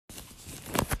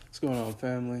going on,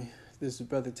 family? This is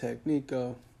Brother Tekh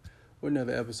with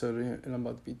another episode here, and I'm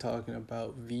about to be talking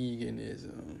about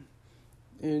veganism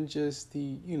and just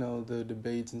the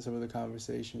debates and some of the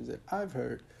conversations that I've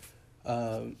heard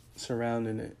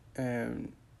surrounding it.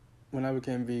 And when I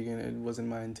became vegan, it wasn't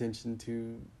my intention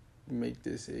to make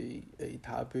this a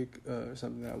topic or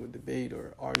something that I would debate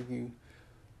or argue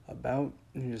about.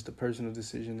 It's just a personal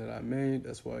decision that I made.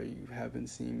 That's why you haven't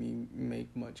seen me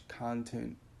make much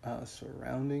content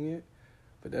surrounding it,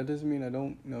 but that doesn't mean I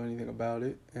don't know anything about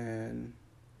it. And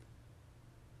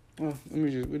well,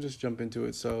 we'll just jump into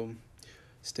it. So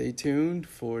stay tuned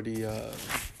for the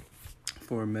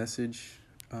for a message,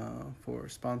 for a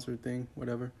sponsored thing,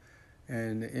 whatever.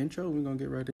 And the intro, we're gonna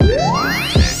get right into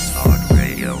Tekh Talk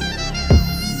Radio.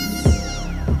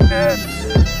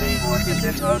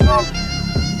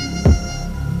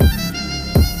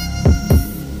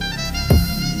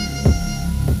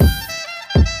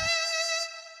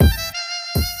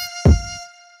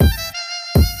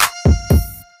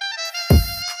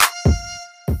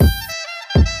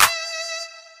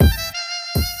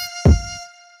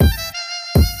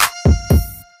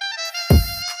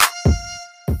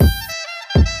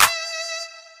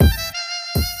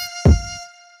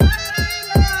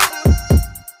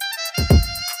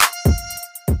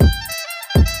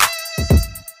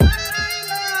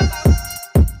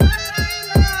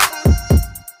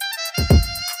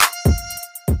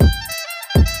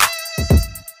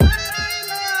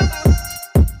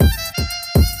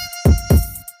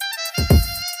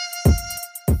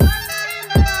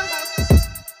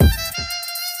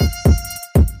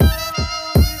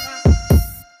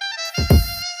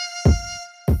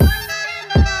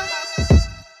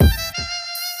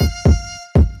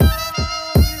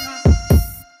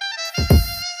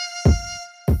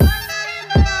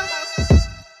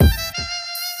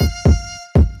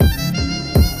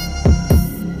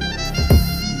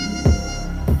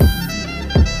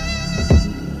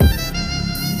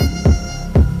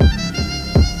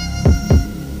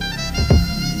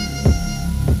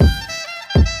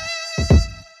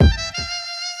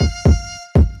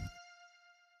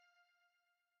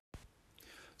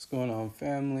 What's going on,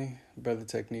 family? Brother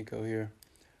Tekh here.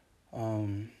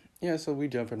 So we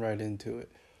jumping right into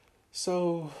it.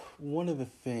 So one of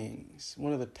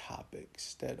the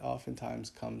topics that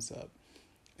oftentimes comes up,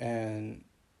 and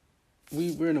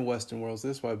we're in the Western world, so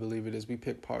that's why I believe it is. We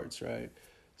pick parts, right?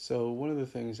 So one of the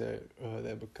things that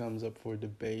comes up for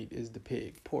debate is the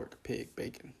pork, pig,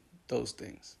 bacon, those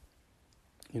things.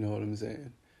 You know what I'm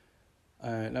saying?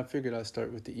 And I figured I'd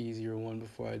start with the easier one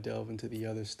before I delve into the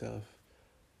other stuff.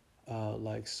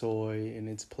 Like soy in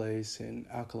its place and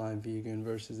alkaline vegan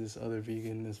versus this other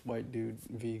vegan, this white dude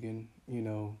vegan,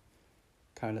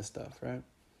 kind of stuff, right?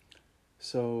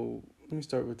 So let me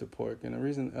start with the pork. And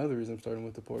the other reason I'm starting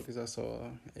with the pork is I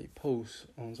saw a post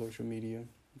on social media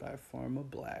by Pharma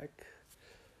Black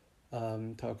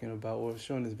talking about,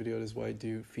 showing this video of this white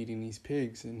dude feeding these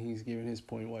pigs, and he's giving his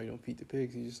point why you don't feed the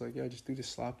pigs. He's just like, yeah, just threw the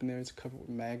slop in there. It's covered with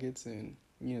maggots, and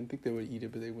you didn't think they would eat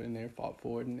it, but they went in there, fought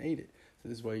for it, and ate it. So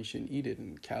this is why you shouldn't eat it,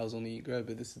 and cows only eat grass,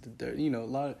 but this is the dirt. A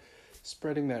lot of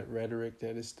spreading that rhetoric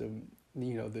that it's the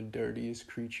dirtiest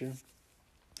creature.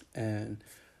 And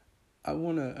I also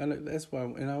want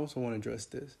to address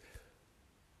this.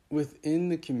 Within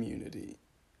the community,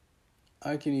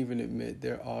 I can even admit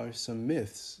there are some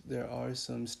myths, there are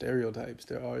some stereotypes,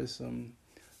 there are some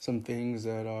things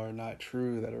that are not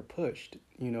true that are pushed,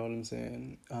 you know what I'm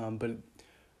saying? But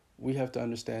we have to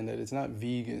understand that it's not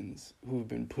vegans who've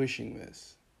been pushing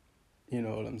this. You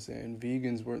know what I'm saying?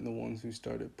 Vegans weren't the ones who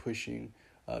started pushing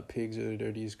pigs are the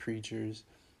dirtiest creatures.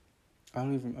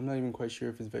 I'm not even quite sure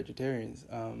if it's vegetarians.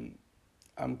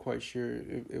 I'm quite sure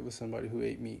it was somebody who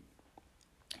ate meat.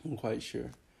 I'm quite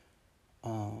sure.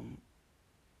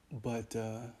 But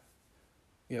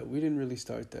we didn't really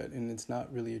start that, and it's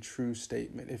not really a true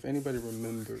statement. If anybody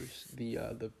remembers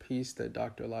the piece that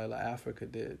Dr. Lila Africa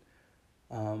did,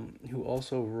 who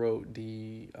also wrote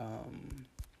the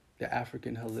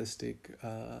African Holistic,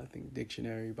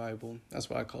 Dictionary Bible. That's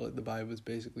why I call it the Bible. It's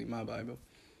basically my Bible.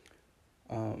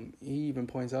 He even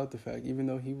points out the fact, even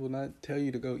though he will not tell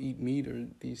you to go eat meat or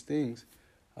these things,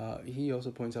 he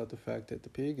also points out the fact that the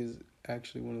pig is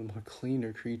actually one of the more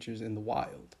cleaner creatures in the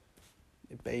wild.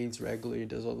 It bathes regularly, it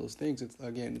does all those things. It's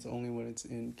only when it's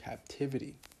in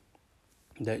captivity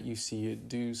that you see it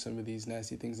do some of these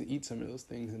nasty things and eat some of those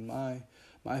things. And my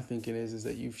thinking is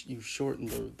that you've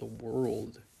shortened the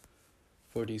world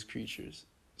for these creatures.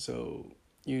 So,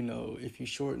 if you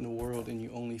shorten the world and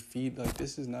you only feed,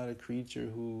 this is not a creature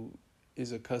who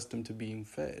is accustomed to being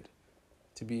fed.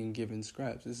 to being given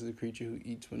scraps. This is a creature who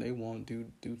eats when they want,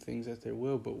 do things at their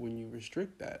will. But when you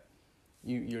restrict that,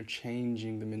 you're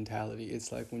changing the mentality.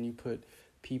 It's like when you put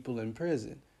people in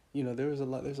prison. There's a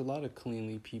lot of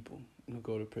cleanly people who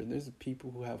go to prison. There's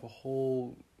people who have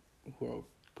who are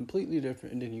completely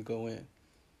different, and then you go in,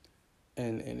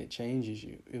 and it changes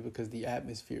you because the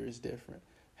atmosphere is different.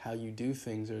 How you do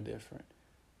things are different.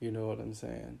 You know what I'm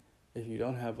saying? If you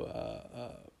don't have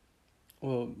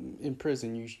well, in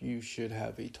prison you should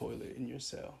have a toilet in your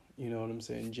cell. You know what I'm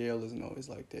saying? Jail isn't always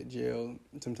like that. Jail,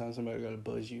 sometimes somebody gotta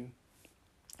buzz you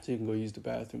so you can go use the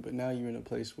bathroom. But now you're in a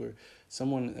place where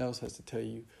someone else has to tell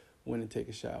you when to take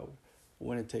a shower,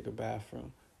 when to take a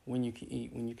bathroom, when you can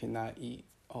eat, when you cannot eat,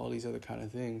 all these other kind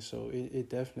of things. So it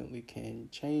definitely can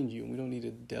change you. And we don't need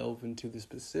to delve into the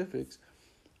specifics,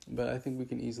 but I think we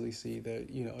can easily see that,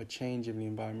 a change in the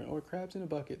environment, or crabs in a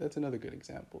bucket. That's another good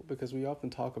example, because we often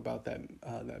talk about that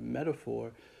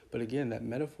metaphor. But again, that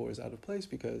metaphor is out of place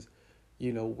because,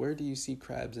 where do you see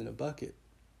crabs in a bucket?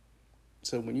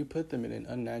 So when you put them in an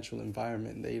unnatural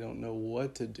environment and they don't know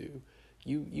what to do,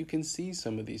 you can see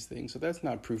some of these things. So that's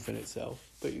not proof in itself,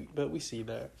 but we see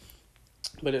that.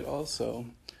 But it also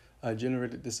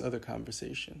generated this other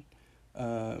conversation,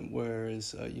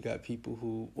 whereas you got people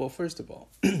who, well, first of all,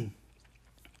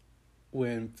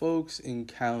 when folks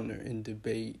encounter and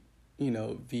debate,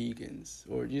 vegans,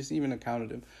 or just even encounter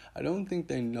them, I don't think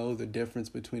they know the difference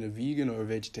between a vegan or a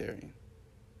vegetarian.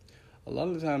 A lot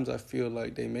of the times I feel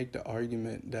like they make the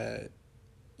argument that,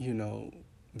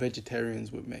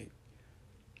 vegetarians would make.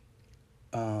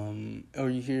 Or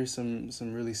you hear some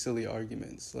really silly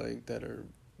arguments like that are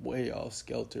way off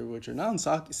skelter, which are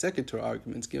non-sequitur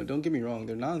arguments. Don't get me wrong,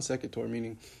 they're non-sequitur,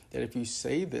 meaning that if you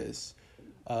say this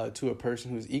to a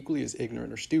person who's equally as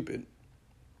ignorant or stupid,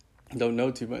 don't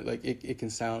know too much, like it can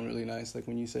sound really nice. Like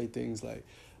when you say things like,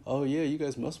 oh yeah, you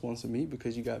guys must want some meat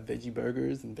because you got veggie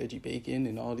burgers and veggie bacon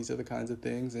and all these other kinds of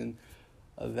things, and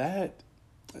that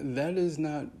is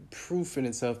not proof in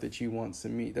itself that you want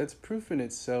some meat. That's proof in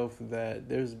itself that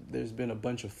there's been a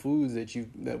bunch of foods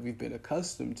that we've been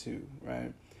accustomed to,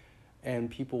 right?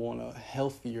 And people want a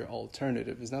healthier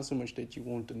alternative. It's not so much that you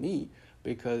want the meat,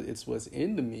 because it's what's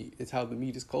in the meat. It's how the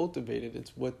meat is cultivated.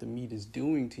 It's what the meat is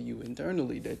doing to you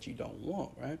internally that you don't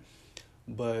want, right?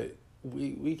 But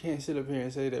we can't sit up here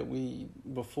and say that we,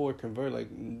 before convert, like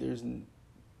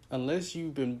unless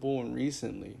you've been born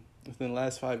recently, within the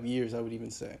last 5 years, I would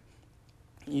even say,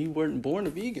 you weren't born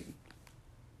a vegan.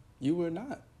 You were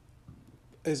not.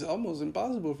 It's almost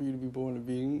impossible for you to be born a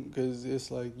vegan, because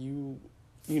it's like you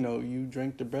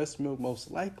drank the breast milk, most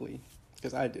likely,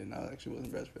 because I didn't. I actually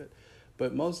wasn't breastfed.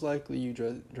 But most likely you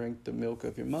drank the milk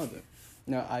of your mother.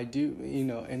 Now, I do,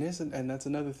 and that's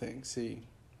another thing. See,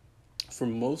 for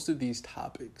most of these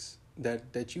topics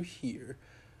that you hear,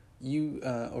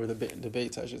 or the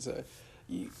debates, I should say,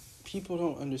 people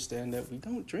don't understand that we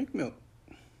don't drink milk.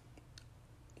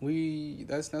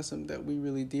 That's not something that we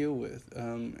really deal with.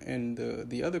 And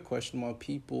the other question, while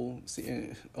people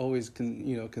always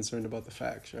concerned about the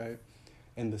facts, right,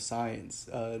 and the science,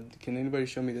 can anybody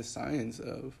show me the science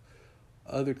of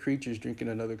other creatures drinking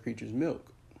another creature's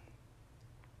milk?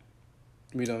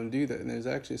 We don't do that. And there's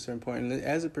actually a certain point, and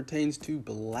as it pertains to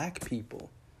black people,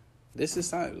 this is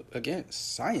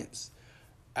science.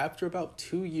 After about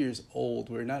 2 years old,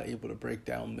 we're not able to break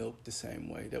down milk the same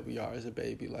way that we are as a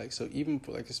baby. So even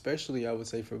for especially I would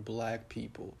say for black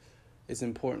people, it's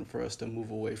important for us to move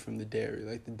away from the dairy.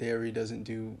 Like the dairy doesn't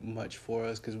do much for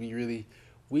us, because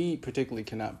we particularly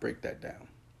cannot break that down.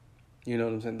 You know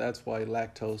what I'm saying? That's why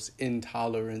lactose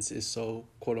intolerance is so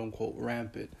quote unquote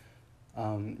rampant.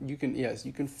 You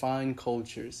can find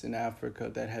cultures in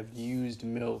Africa that have used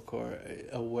milk or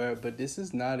aware, but this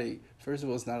is first of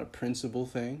all, it's not a principal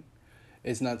thing.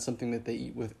 It's not something that they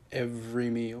eat with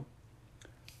every meal.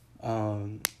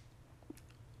 And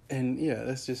yeah,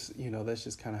 that's just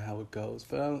kind of how it goes.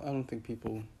 But I don't think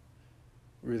people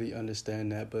really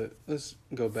understand that. But let's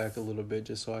go back a little bit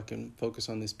just so I can focus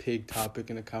on this pig topic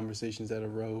and the conversations that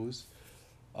arose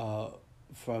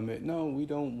from it. No, we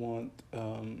don't want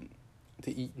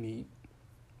to eat meat,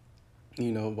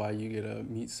 while you get a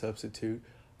meat substitute.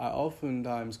 I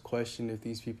oftentimes question if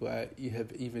these people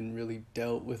have even really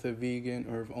dealt with a vegan,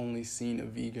 or have only seen a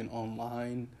vegan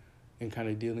online and kind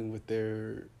of dealing with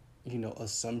their,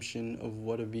 assumption of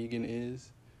what a vegan is.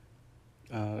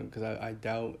 Because I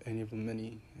doubt any of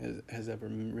them has ever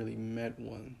really met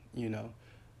one,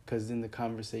 because then the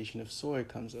conversation of soy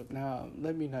comes up. Now,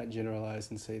 let me not generalize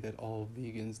and say that all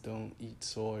vegans don't eat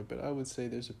soy, but I would say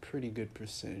there's a pretty good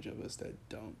percentage of us that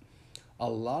don't. A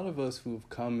lot of us who've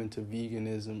come into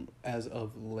veganism as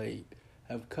of late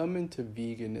have come into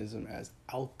veganism as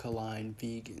alkaline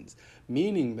vegans,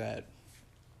 meaning that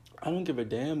I don't give a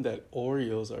damn that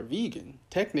Oreos are vegan.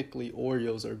 Technically,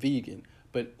 Oreos are vegan,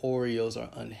 but Oreos are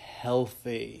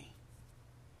unhealthy.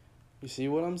 You see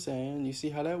what I'm saying? You see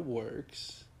how that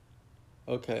works?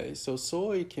 Okay, so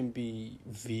soy can be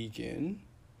vegan.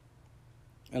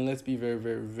 And let's be very,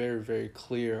 very, very, very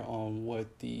clear on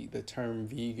what the term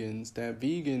vegans, that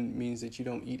vegan means that you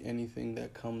don't eat anything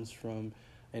that comes from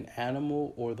an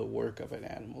animal or the work of an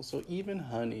animal. So even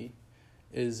honey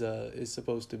is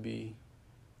supposed to be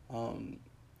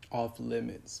off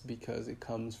limits because it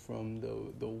comes from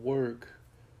the work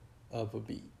of a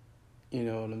bee. You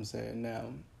know what I'm saying? Now,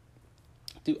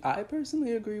 do I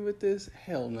personally agree with this?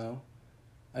 Hell no.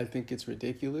 I think it's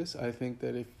ridiculous. I think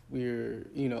that if we're,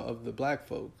 of the black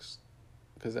folks,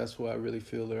 because that's what I really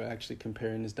feel they're actually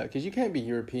comparing this diet. Because you can't be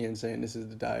European saying this is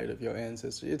the diet of your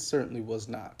ancestors. It certainly was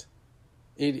not.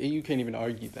 You can't even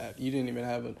argue that. You didn't even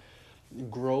have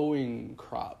growing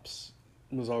crops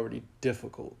was already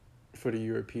difficult for the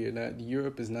European.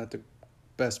 Europe is not the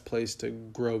best place to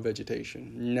grow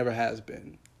vegetation. Never has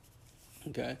been.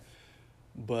 Okay?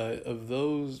 But of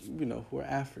those, who are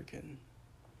African,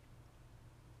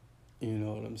 you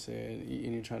know what I'm saying?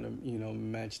 And you're trying to,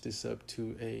 match this up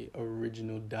to a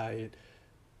original diet.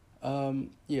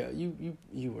 Yeah, you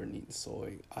weren't eating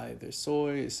soy either.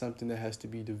 Soy is something that has to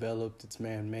be developed. It's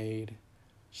man-made.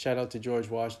 Shout out to George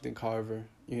Washington Carver.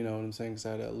 You know what I'm saying? Because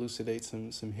I had to elucidate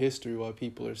some history while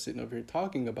people are sitting over here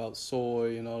talking about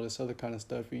soy and all this other kind of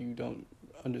stuff. You don't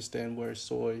understand where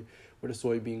the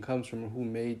soybean comes from or who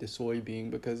made the soybean,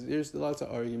 because there's lots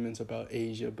of arguments about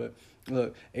Asia. But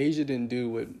look, Asia didn't do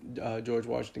what George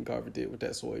Washington Carver did with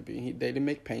that soybean. They didn't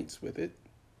make paints with it.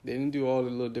 They didn't do all the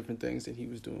little different things that he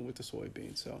was doing with the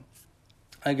soybean. So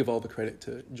I give all the credit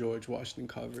to George Washington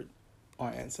Carver,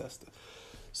 our ancestor.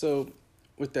 So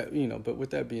with that, but with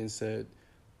that being said,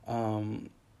 and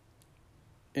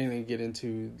then get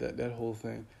into that whole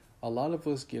thing, a lot of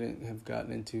us have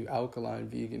gotten into alkaline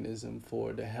veganism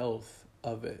for the health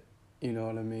of it. You know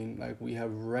what I mean? Like, we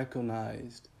have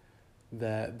recognized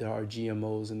that there are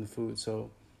GMOs in the food. So,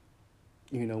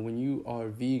 when you are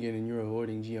vegan and you're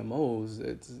avoiding GMOs,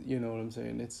 it's, you know what I'm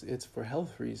saying? It's for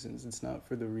health reasons. It's not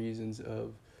for the reasons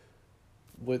of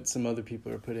what some other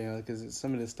people are putting out, because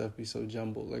some of this stuff be so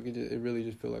jumbled. Like, it really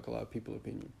just feel like a lot of people's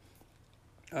opinion.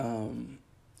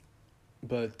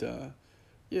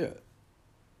 Yeah,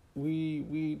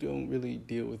 we don't really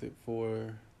deal with it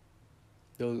for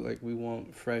those, like, we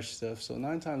want fresh stuff. So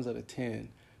 9 times out of 10,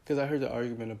 because I heard the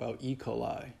argument about E.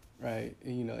 coli, right?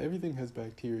 And, everything has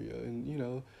bacteria, and, you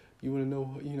want to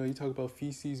know, you talk about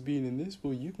feces being in this,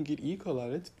 well, you can get E.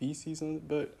 coli, that's feces on,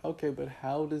 but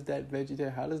how does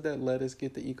how does that lettuce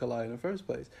get the E. coli in the first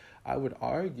place? I would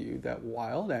argue that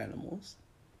wild animals,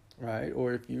 right?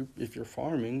 Or if you're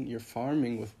farming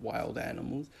with wild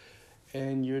animals,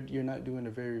 and you're not doing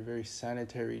a very, very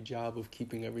sanitary job of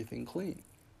keeping everything clean.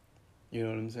 You know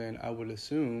what I'm saying? I would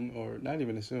assume, or not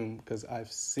even assume, because I've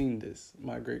seen this.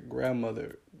 My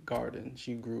great-grandmother garden,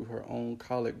 she grew her own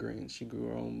collard greens, she grew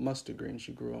her own mustard greens,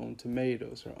 she grew her own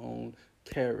tomatoes, her own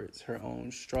carrots, her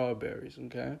own strawberries,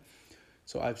 okay?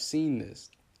 So I've seen this.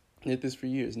 Did this for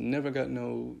years. Never got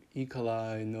no E.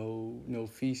 coli, no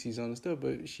feces on the stuff.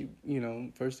 But she,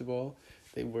 first of all,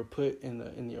 they were put in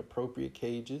the appropriate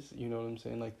cages. You know what I'm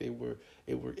saying? Like, it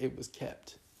was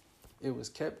kept. It was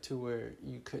kept to where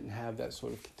you couldn't have that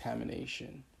sort of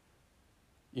contamination.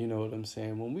 You know what I'm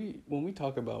saying? When we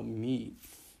talk about meat,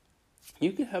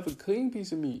 you can have a clean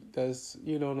piece of meat that's,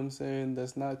 you know what I'm saying,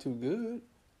 that's not too good.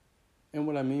 And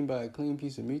what I mean by a clean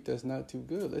piece of meat that's not too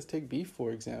good, let's take beef,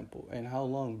 for example, and how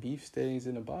long beef stays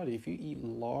in the body. If you eat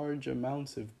large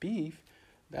amounts of beef,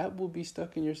 that will be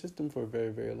stuck in your system for a very,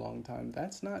 very long time.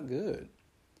 That's not good.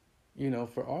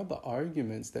 For all the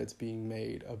arguments that's being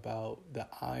made about the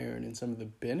iron and some of the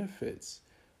benefits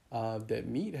that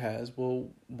meat has, well,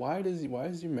 why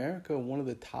is America one of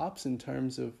the tops in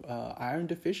terms of iron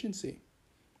deficiency?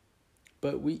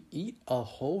 But we eat a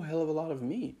whole hell of a lot of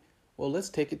meat. Well, let's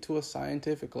take it to a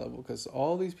scientific level, because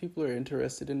all these people are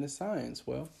interested in the science.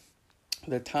 Well,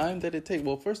 the time that it takes,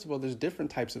 well, first of all, there's different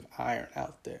types of iron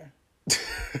out there.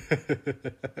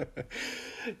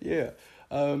 Yeah.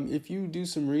 If you do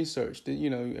some research,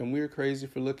 and we're crazy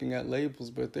for looking at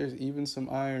labels, but there's even some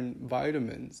iron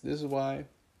vitamins. This is why,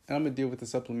 and I'm going to deal with the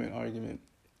supplement argument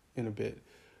in a bit,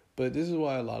 but this is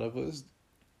why a lot of us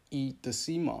eat the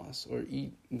sea moss or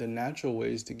eat the natural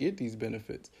ways to get these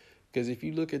benefits. Because if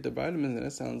you look at the vitamins, and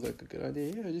that sounds like a good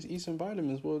idea, yeah, just eat some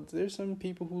vitamins. Well, there's some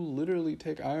people who literally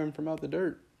take iron from out the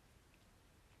dirt.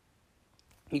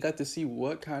 You got to see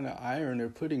what kind of iron they're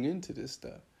putting into this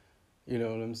stuff. You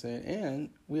know what I'm saying? And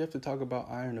we have to talk about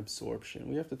iron absorption.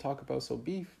 We have to talk about, so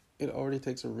beef, it already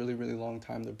takes a really, really long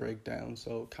time to break down.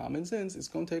 So common sense, it's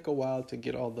going to take a while to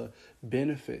get all the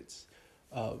benefits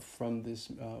from this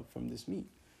meat.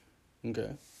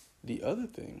 Okay. The other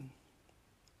thing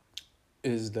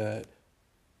is that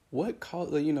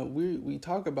we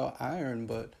talk about iron,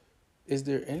 but is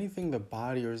there anything the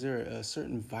body, or is there a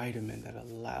certain vitamin that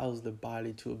allows the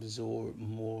body to absorb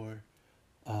more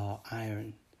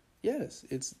iron? Yes,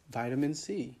 it's vitamin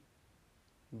C.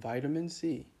 Vitamin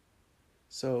C.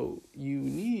 So you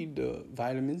need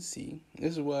vitamin C.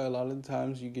 This is why a lot of the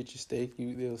times you get your steak,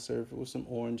 they'll serve it with some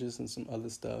oranges and some other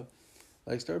stuff.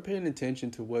 Like, start paying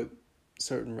attention to what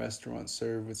certain restaurants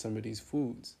serve with some of these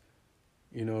foods.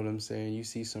 You know what I'm saying? You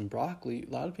see some broccoli.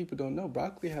 A lot of people don't know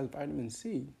broccoli has vitamin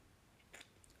C.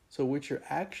 So what you're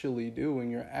actually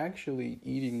doing, you're actually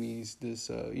eating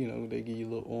they give you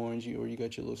a little orange, or you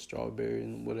got your little strawberry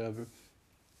and whatever.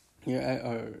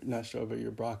 Or not strawberry,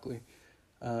 your broccoli.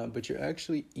 But you're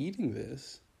actually eating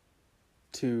this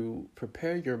to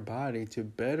prepare your body to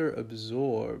better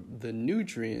absorb the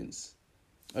nutrients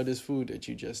of this food that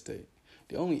you just ate.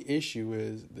 The only issue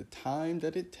is the time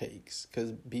that it takes,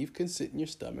 because beef can sit in your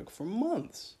stomach for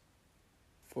months.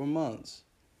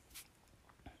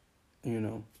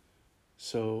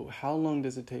 So how long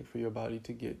does it take for your body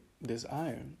to get this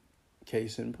iron?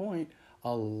 Case in point,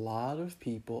 a lot of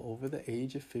people over the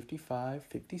age of 55,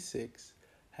 56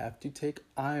 have to take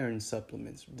iron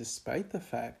supplements, despite the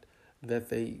fact that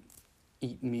they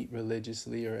eat meat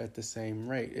religiously or at the same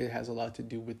rate. It has a lot to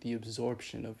do with the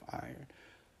absorption of iron.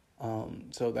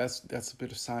 So that's a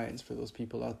bit of science for those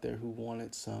people out there who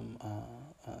wanted some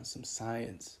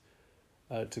science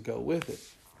to go with it.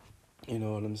 You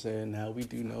know what I'm saying? Now, we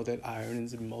do know that iron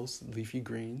is in most leafy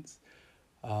greens.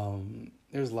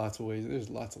 There's lots of ways. There's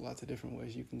lots of different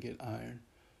ways you can get iron.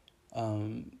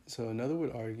 So another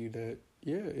would argue that,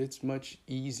 it's much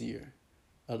easier.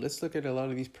 Let's look at a lot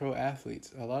of these pro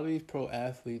athletes. A lot of these pro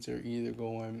athletes are either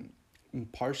going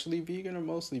partially vegan or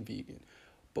mostly vegan.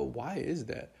 But why is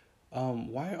that?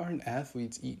 Why aren't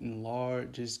athletes eating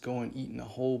eating a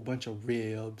whole bunch of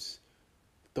ribs,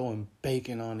 throwing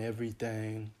bacon on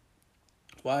everything?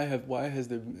 Why has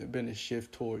there been a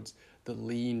shift towards the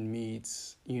lean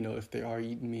meats? If they are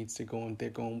eating meats, they're going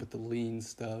with the lean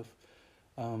stuff.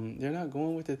 They're not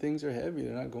going with the things that are heavy.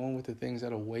 They're not going with the things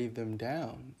that'll weigh them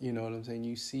down. You know what I'm saying?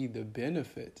 You see the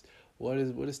benefits. What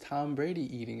is Tom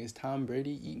Brady eating? Is Tom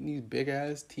Brady eating these big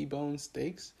ass T-bone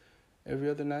steaks every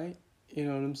other night? You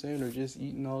know what I'm saying? Or just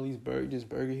eating all these burgers,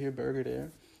 burger here, burger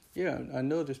there? Yeah, I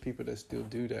know there's people that still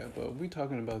do that, but we're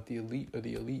talking about the elite of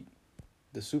the elite.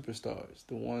 The superstars,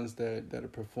 the ones that are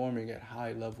performing at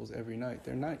high levels every night.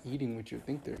 They're not eating what you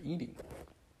think they're eating.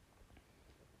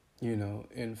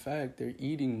 In fact, they're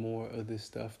eating more of this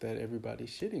stuff that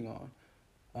everybody's shitting on.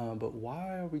 But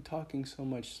why are we talking so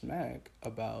much smack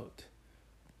about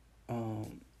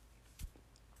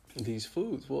these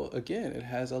foods? Well, again, it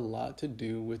has a lot to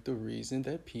do with the reason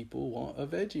that people want a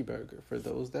veggie burger. For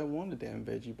those that want a damn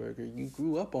veggie burger, you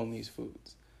grew up on these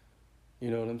foods. You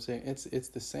know what I'm saying? It's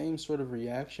the same sort of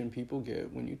reaction people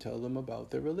get when you tell them about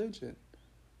their religion.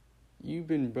 You've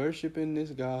been worshiping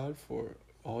this God for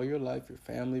all your life. Your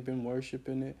family been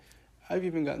worshiping it. I've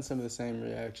even gotten some of the same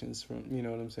reactions from, you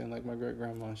know what I'm saying? Like my great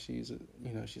grandma, she's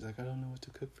like, I don't know what to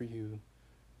cook for you.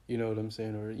 You know what I'm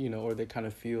saying? Or, or they kind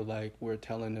of feel like we're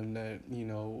telling them that,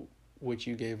 what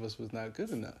you gave us was not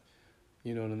good enough.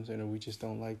 You know what I'm saying? Or we just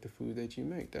don't like the food that you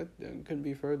make. That couldn't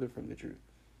be further from the truth.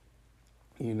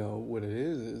 What it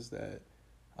is that,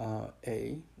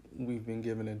 we've been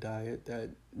given a diet that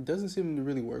doesn't seem to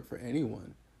really work for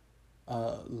anyone,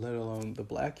 let alone the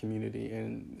black community.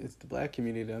 And it's the black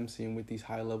community that I'm seeing with these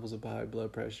high levels of high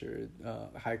blood pressure,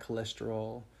 high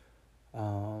cholesterol,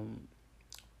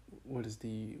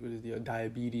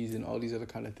 diabetes, and all these other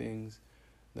kind of things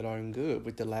that aren't good,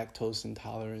 with the lactose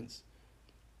intolerance.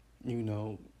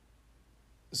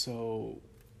 So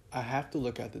I have to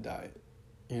look at the diet.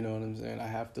 You know what I'm saying? I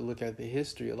have to look at the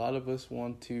history. A lot of us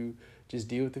want to just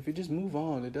deal with it. If you just move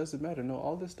on, it doesn't matter. No,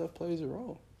 all this stuff plays a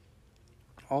role.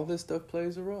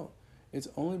 It's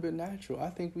only been natural. I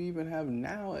think we even have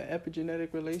now an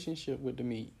epigenetic relationship with the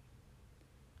meat.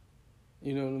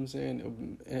 You know what I'm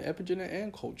saying? Epigenetic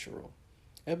and cultural.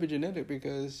 Epigenetic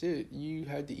because, you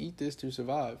had to eat this to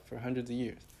survive for hundreds of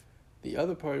years. The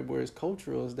other part where it's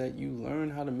cultural is that you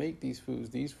learn how to make these foods.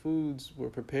 These foods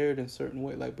were prepared in a certain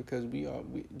way. Like, because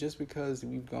just because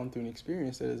we've gone through an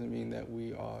experience, that doesn't mean that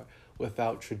we are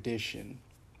without tradition.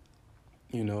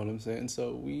 You know what I'm saying?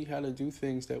 So we had to do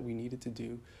things that we needed to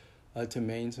do to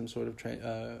maintain some sort of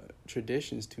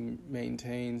traditions, to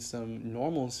maintain some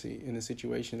normalcy in the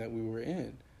situation that we were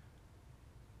in.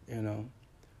 You know,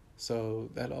 so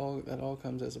that all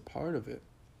comes as a part of it.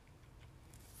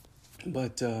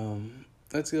 But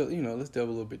let's go. Let's delve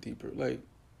a little bit deeper. Like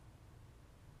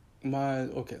why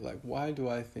do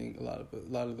I think a lot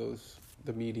of those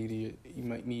the meat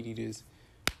eaters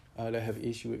that have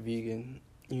issue with vegan,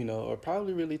 are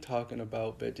probably really talking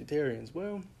about vegetarians.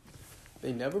 Well,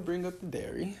 they never bring up the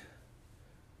dairy.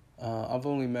 I've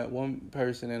only met one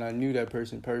person, and I knew that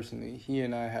person personally. He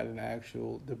and I had an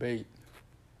actual debate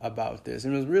about this,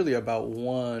 and it was really about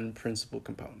one principal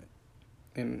component,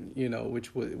 and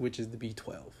which is the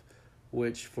B12,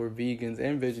 which for vegans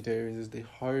and vegetarians is the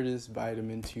hardest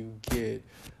vitamin to get.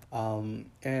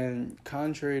 And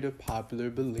contrary to popular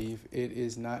belief, it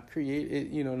is not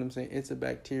created. You know what I'm saying? It's a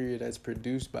bacteria that's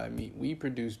produced by meat. We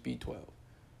produce B12.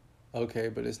 Okay,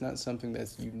 but it's not something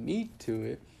that's unique to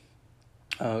it.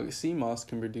 Sea moss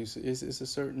can produce it. It's a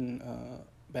certain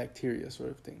bacteria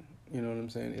sort of thing. You know what I'm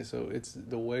saying? And so it's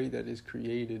the way that it's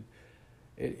created.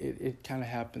 It kind of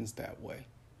happens that way.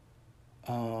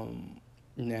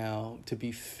 Now, to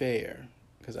be fair,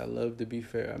 because I love to be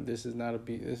fair, this is not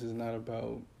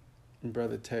about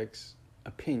Brother Tech's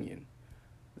opinion.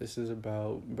 This is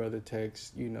about Brother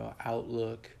Tech's,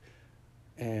 outlook,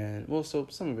 and so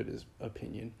some of it is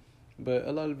opinion, but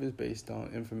a lot of it is based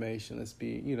on information.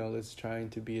 Let's try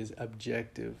to be as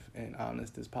objective and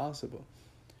honest as possible.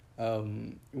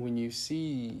 When you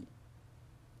see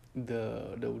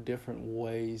the different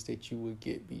ways that you would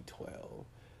get B12,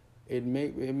 it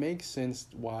makes sense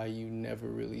why you never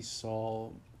really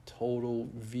saw total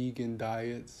vegan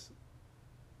diets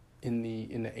in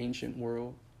the ancient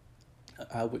world.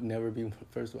 I would never be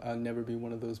I'll never be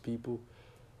one of those people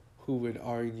who would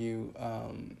argue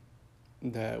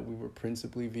that we were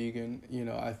principally vegan.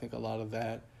 I think a lot of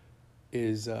that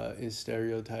is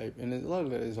stereotype, and a lot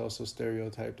of that is also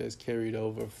stereotype that's carried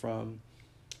over from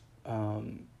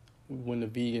when the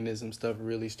veganism stuff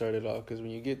really started off. Because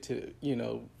when you get to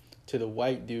to the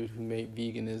white dude who made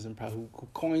veganism, probably who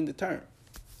coined the term,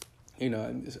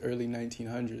 in this early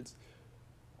 1900s.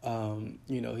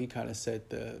 He kind of set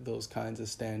those kinds of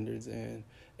standards, and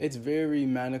it's very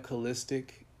monoculistic.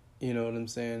 You know what I'm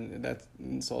saying?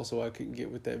 It's also I could get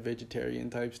with that vegetarian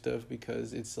type stuff,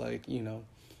 because it's like,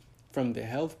 from the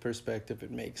health perspective,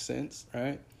 it makes sense,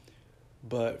 right?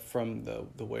 But from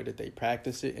the way that they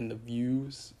practice it and the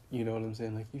views, you know what I'm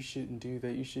saying? Like, you shouldn't do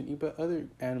that. You shouldn't eat, but other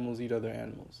animals eat other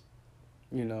animals,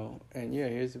 And yeah,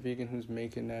 here's a vegan who's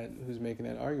making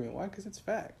that argument. Why? Because it's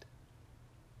fact.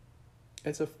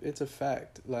 It's a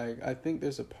fact. Like, I think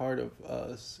there's a part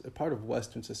of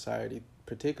Western society,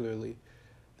 particularly,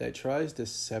 that tries to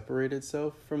separate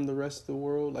itself from the rest of the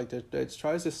world. Like, that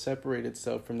tries to separate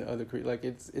itself from the other like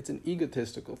it's an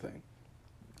egotistical thing.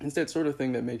 It's that sort of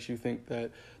thing that makes you think that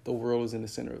the world is in the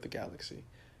center of the galaxy,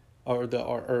 or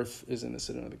our Earth is in the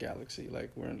center of the galaxy.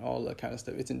 Like, we're in all that kind of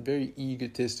stuff. It's very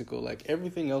egotistical. Like,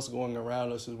 everything else going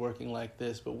around us is working like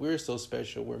this, but we're so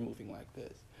special. We're moving like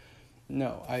this.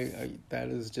 No, that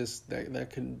is just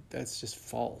that's just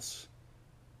false.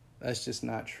 That's just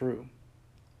not true.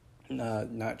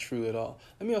 Not true at all.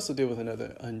 Let me also deal with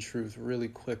another untruth really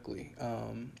quickly.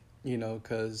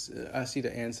 Because I see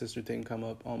the ancestor thing come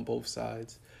up on both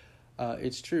sides.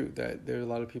 It's true that there are a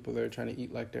lot of people that are trying to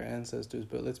eat like their ancestors,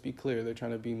 but let's be clear, they're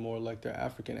trying to be more like their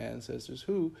African ancestors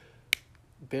who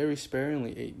very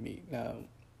sparingly ate meat. Now,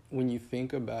 when you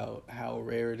think about how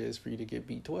rare it is for you to get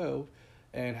B12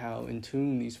 and how in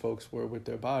tune these folks were with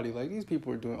their body, like, these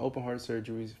people were doing open heart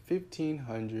surgeries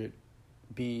 1500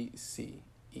 BCE.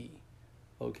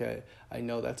 Okay, I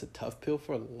know that's a tough pill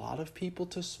for a lot of people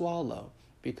to swallow,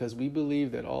 because we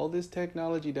believe that all this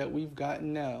technology that we've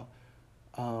gotten now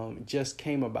just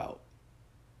came about.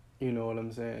 You know what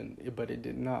I'm saying? But it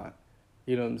did not.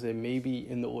 You know what I'm saying? Maybe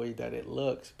in the way that it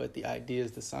looks, but the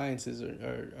ideas, the sciences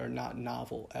are not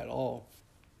novel at all.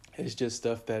 It's just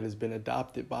stuff that has been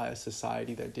adopted by a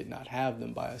society that did not have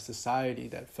them, by a society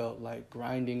that felt like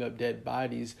grinding up dead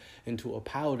bodies into a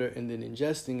powder and then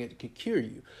ingesting it could cure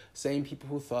you. Same people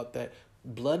who thought that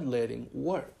bloodletting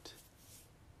worked.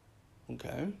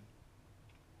 Okay?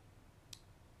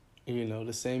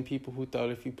 The same people who thought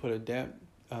if you put a damp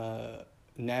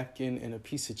napkin and a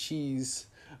piece of cheese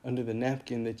under the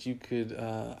napkin that you could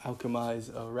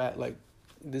alchemize a rat. Like,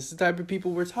 this is the type of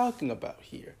people we're talking about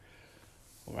here.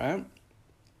 All right?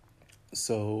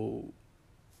 So,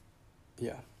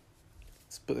 yeah.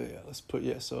 So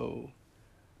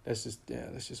that's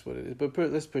just what it is. But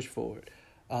let's push forward.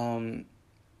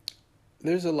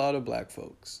 There's a lot of black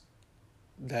folks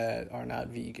that are not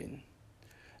vegan.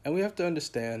 And we have to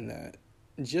understand that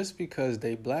just because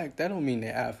they black, that don't mean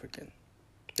they're African.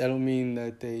 That don't mean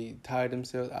that they tie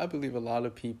themselves. I believe a lot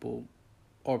of people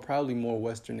are probably more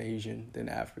Western Asian than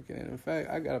African. And in fact,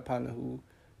 I got a partner who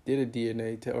did a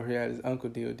DNA test, or he had his uncle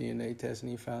do a DNA test,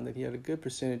 and he found that he had a good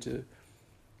percentage of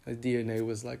his DNA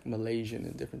was like Malaysian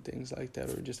and different things like that,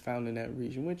 or just found in that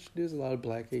region, which there's a lot of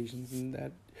black Asians in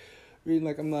that region.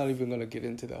 Like, I'm not even going to get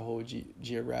into the whole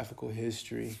geographical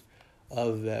history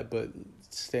of that, but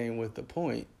staying with the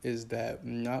point is that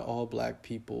not all black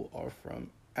people are from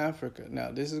Africa.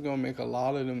 Now, this is going to make a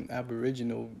lot of them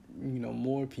Aboriginal,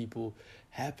 more people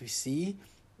happy. See?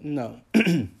 No.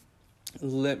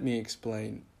 Let me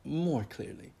explain more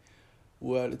clearly.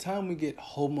 Well, the time we get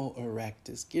Homo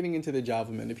erectus, getting into the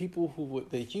Java man,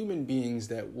 the human beings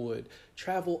that would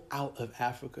travel out of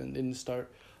Africa and then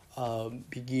start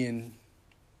begin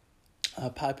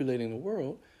populating the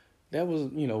world, that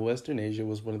was, Western Asia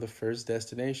was one of the first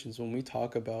destinations. When we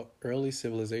talk about early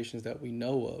civilizations that we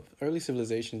know of, early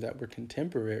civilizations that were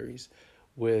contemporaries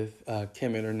with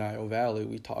Kemet or Nile Valley,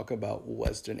 we talk about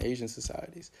Western Asian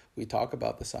societies. We talk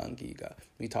about the Sangiga.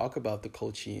 We talk about the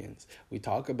Colchians. We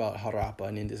talk about Harappa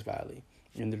and Indus Valley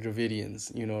and the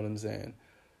Dravidians, you know what I'm saying?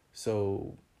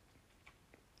 So,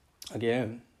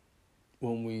 again,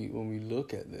 when we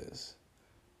look at this,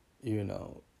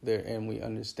 and we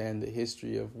understand the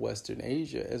history of Western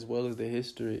Asia as well as the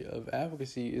history of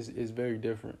advocacy is very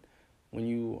different. When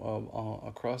you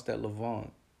across that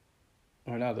Levant,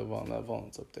 or not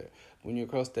Levant's up there. When you're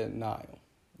across that Nile,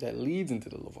 that leads into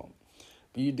the Levant,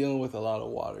 but you're dealing with a lot of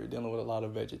water. You're dealing with a lot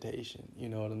of vegetation. You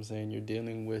know what I'm saying? You're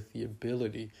dealing with the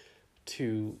ability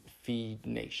to feed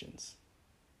nations.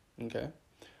 Okay?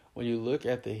 When you look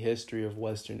at the history of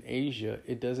Western Asia,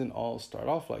 it doesn't all start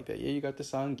off like that. Yeah, you got the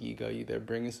Sangiga, they're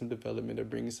bringing some development, they're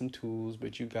bringing some tools,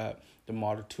 but you got the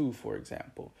Martu, for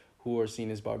example, who are seen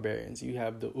as barbarians. You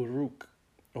have the Uruk,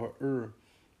 or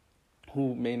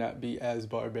who may not be as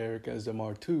barbaric as the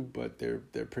Martu, but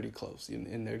they're pretty close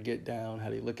in their get down, how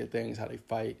they look at things, how they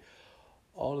fight,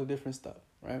 all the different stuff,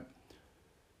 right?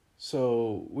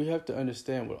 So we have to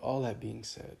understand, with all that being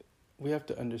said, we have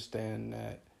to understand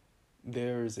that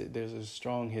there's a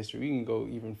strong history. We can go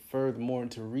even further, more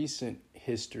into recent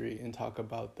history and talk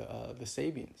about the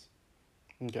Sabians,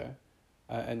 okay?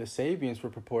 And the Sabians were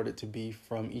purported to be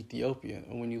from Ethiopia.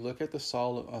 And when you look at the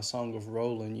Song of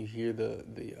Roland, you hear the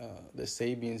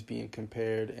Sabians being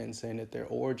compared and saying that their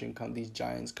origin these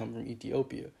giants come from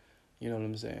Ethiopia. You know what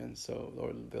I'm saying? So,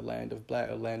 or the land of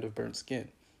black, a land of burnt skin.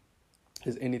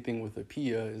 Because anything with a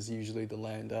pia is usually the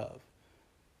land of.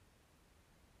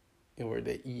 Or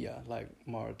the Ia, like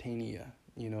Mauritania.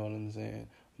 You know what I'm saying?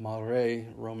 Mare,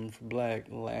 Roman for black,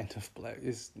 land of black.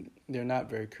 They're not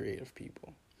very creative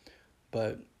people.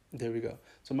 But there we go.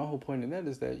 So my whole point in that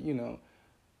is that,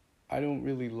 I don't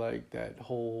really like that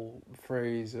whole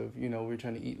phrase of, we're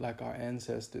trying to eat like our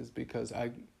ancestors, because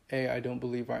I don't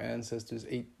believe our ancestors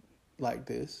ate like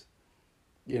this.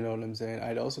 You know what I'm saying?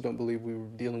 I also don't believe we were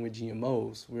dealing with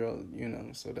GMOs.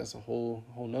 So that's a whole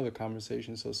nother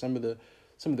conversation. So some of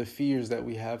the fears that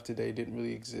we have today didn't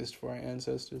really exist for our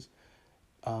ancestors.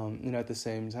 And at the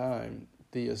same time,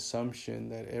 the assumption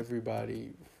that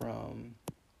everybody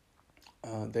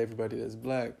that's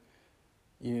black,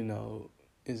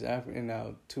 is African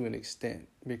now to an extent,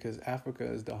 because Africa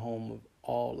is the home of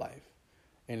all life.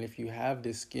 And if you have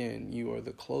this skin, you are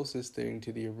the closest thing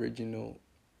to the original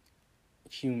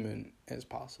human as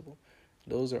possible.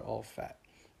 Those are all fact.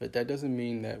 But that doesn't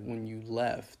mean that when you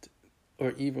left,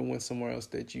 or even went somewhere else,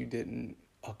 that you didn't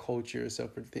acculture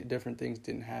yourself, or different things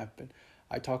didn't happen.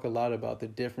 I talk a lot about the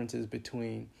differences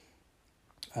between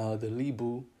the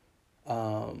Libu,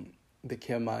 the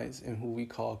Kemites, and who we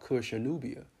call Kush or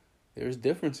Nubia. There's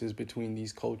differences between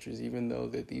these cultures, even though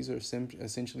that these are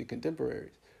essentially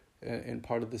contemporaries and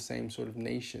part of the same sort of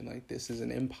nation. Like, this is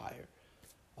an empire.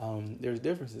 There's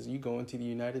differences. You go into the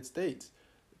United States,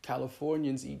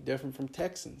 Californians eat different from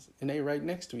Texans, and they right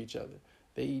next to each other.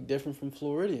 They eat different from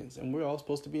Floridians, and we're all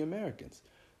supposed to be Americans.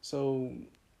 So,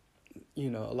 a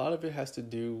lot of it has to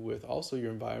do with also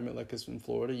your environment. Like, it's in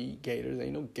Florida, you eat gators. There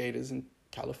ain't no gators in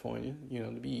California,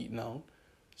 to be eaten on.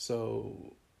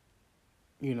 So,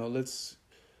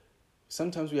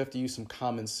 sometimes we have to use some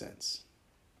common sense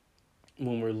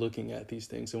when we're looking at these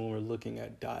things and when we're looking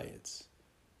at diets,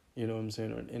 you know what I'm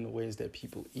saying, or in the ways that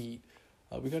people eat.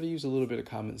 We got to use a little bit of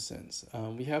common sense.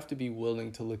 We have to be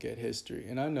willing to look at history.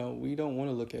 And I know we don't want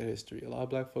to look at history. A lot of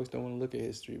black folks don't want to look at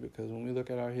history, because when we look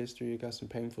at our history, it got some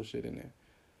painful shit in there.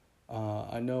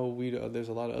 I know there's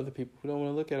a lot of other people who don't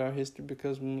want to look at our history,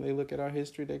 because when they look at our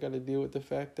history, they got to deal with the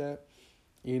fact that,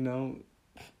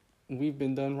 we've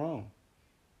been done wrong.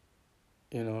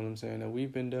 You know what I'm saying? And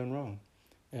we've been done wrong.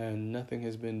 And nothing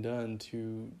has been done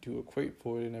to equate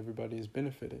for it, and everybody has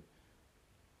benefited.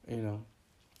 You know.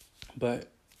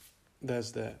 But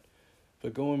that's that.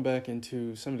 But going back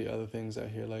into some of the other things out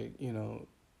here, like, you know,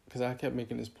 because I kept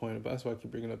making this point, but that's why I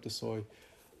keep bringing up the soy.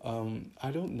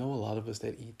 I don't know a lot of us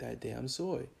that eat that damn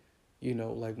soy. You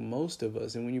know, like most of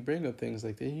us. And when you bring up things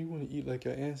like that, you want to eat like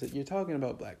your ancestors. You're talking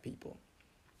about black people.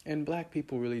 And black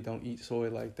people really don't eat soy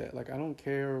like that. Like, I don't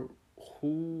care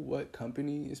what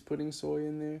company is putting soy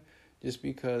in there. Just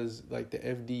because, like, the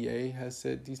FDA has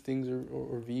said these things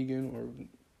are vegan or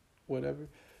whatever.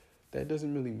 That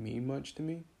doesn't really mean much to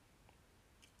me.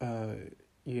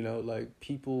 You know, like,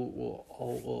 people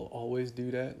will always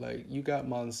do that. Like, you got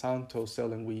Monsanto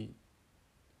selling weed.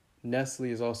 Nestle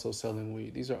is also selling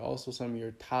weed. These are also some of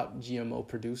your top GMO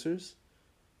producers.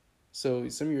 So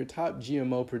some of your top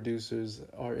GMO producers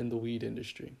are in the weed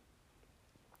industry.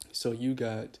 So you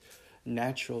got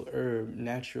natural herb,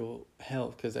 natural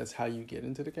health, because that's how you get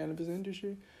into the cannabis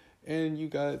industry. And you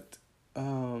got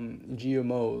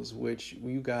GMOs, which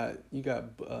you got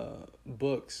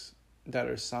books that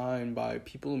are signed by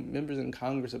members in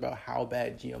Congress about how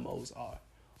bad GMOs are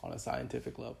on a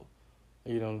scientific level.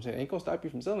 You know what I'm saying? It ain't gonna stop you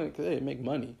from selling it because they make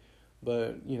money.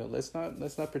 But, you know, let's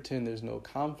not pretend there's no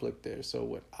conflict there. So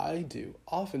what I do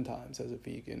oftentimes as a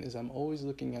vegan is I'm always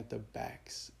looking at the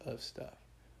backs of stuff.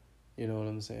 You know what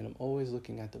I'm saying? I'm always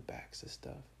looking at the backs of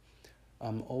stuff.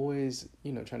 I'm always,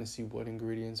 you know, trying to see what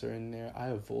ingredients are in there. I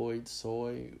avoid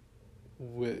soy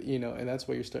and that's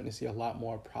why you're starting to see a lot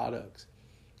more products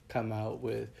come out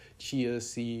with chia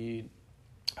seed,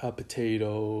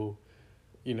 potato,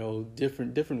 you know,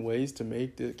 different ways to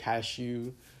make the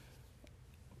cashew.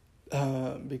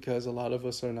 Because a lot of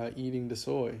us are not eating the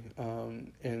soy,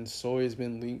 and soy has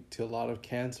been linked to a lot of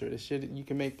cancer. This shit, you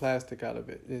can make plastic out of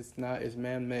it. It's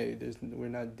man-made. We're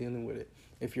not dealing with it.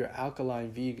 If you're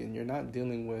alkaline vegan, you're not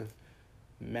dealing with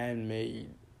man-made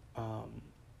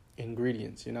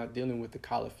ingredients. You're not dealing with the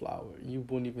cauliflower. You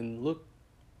wouldn't even look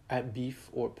at beef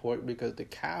or pork because the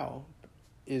cow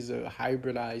is a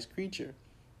hybridized creature.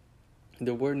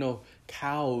 There were no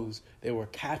cows. They were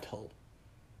cattle.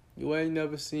 You ain't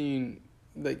never seen,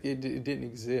 like, it didn't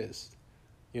exist.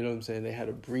 You know what I'm saying? They had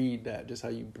to breed that, just how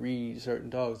you breed certain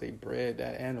dogs. They bred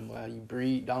that animal, how you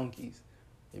breed donkeys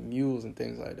and mules and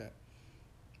things like that.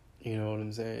 You know what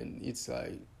I'm saying? It's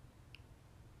like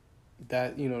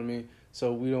that, you know what I mean?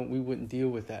 So we wouldn't deal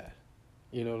with that.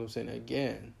 You know what I'm saying?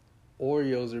 Again,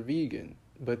 Oreos are vegan,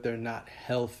 but they're not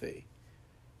healthy.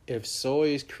 If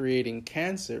soy is creating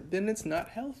cancer, then it's not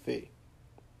healthy.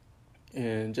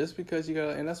 And just because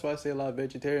and that's why I say a lot of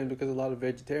vegetarians, because a lot of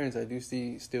vegetarians I do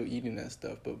see still eating that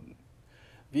stuff. But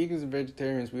vegans and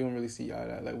vegetarians, we don't really see eye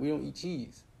to eye. Like, we don't eat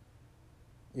cheese.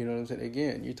 You know what I'm saying?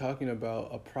 Again, you're talking about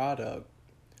a product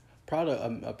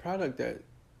that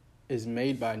is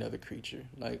made by another creature.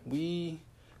 Like,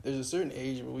 there's a certain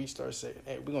age where we start saying,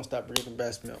 hey, we're going to stop drinking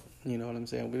breast milk. You know what I'm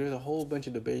saying? But there's a whole bunch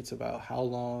of debates about how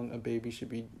long a baby should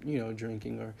be, you know,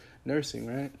 drinking or nursing,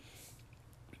 right?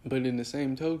 But in the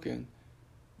same token,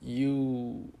 we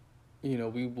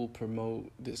will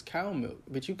promote this cow milk,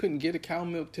 but you couldn't get a cow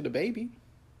milk to the baby.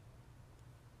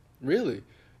 Really,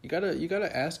 you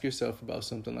gotta ask yourself about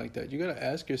something like that. You gotta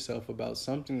ask yourself about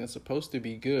something that's supposed to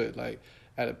be good. Like,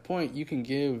 at a point, you can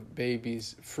give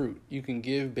babies fruit, you can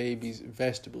give babies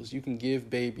vegetables, you can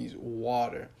give babies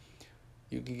water,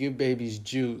 you can give babies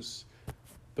juice,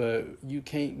 but you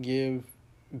can't give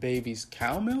babies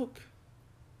cow milk.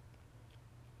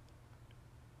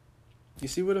 You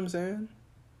see what I'm saying?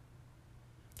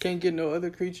 Can't get no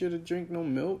other creature to drink no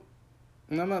milk.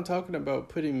 And I'm not talking about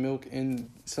putting milk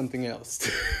in something else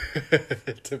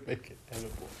to make it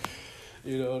edible.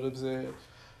 You know what I'm saying?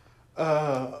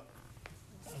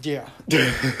 Yeah.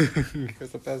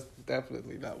 Because that's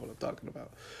definitely not what I'm talking about.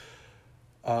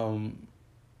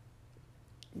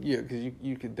 Yeah, because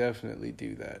you could definitely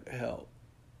do that. Hell.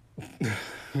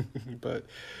 But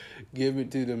give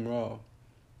it to them raw.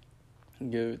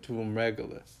 Give it to them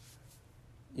regular.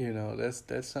 You know, there's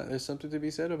something to be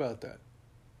said about that.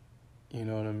 You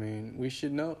know what I mean? We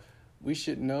should know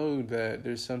that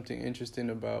there's something interesting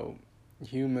about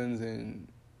humans and,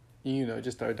 you know,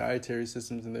 just our dietary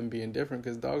systems and them being different,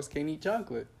 because dogs can't eat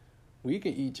chocolate. We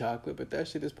can eat chocolate, but that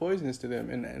shit is poisonous to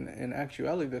them. And in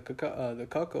actuality, the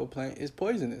cocoa plant is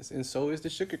poisonous, and so is the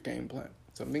sugarcane plant.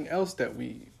 Something else that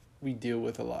we deal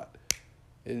with a lot.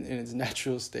 In its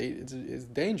natural state, it's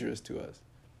dangerous to us.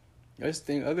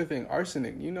 Other thing,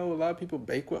 arsenic. You know, a lot of people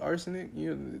bake with arsenic.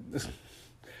 You know,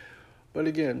 but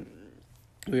again,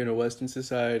 we're in a Western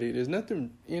society. There's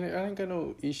nothing. You know, I ain't got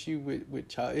no issue with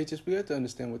child. It's just we have to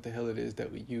understand what the hell it is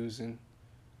that we're using.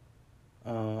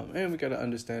 And we got to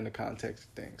understand the context of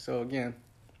things. So again,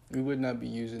 we would not be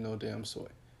using no damn soy.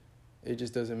 It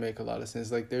just doesn't make a lot of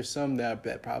sense. Like there's some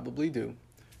that probably do.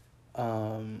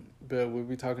 But we'll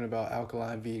be talking about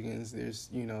alkaline vegans. There's,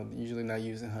 usually not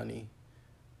using honey,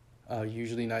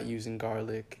 usually not using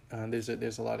garlic. There's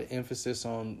a lot of emphasis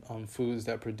on foods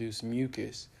that produce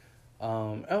mucus.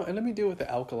 And let me deal with the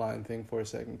alkaline thing for a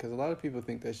second, because a lot of people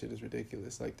think that shit is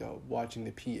ridiculous, like watching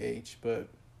the pH. But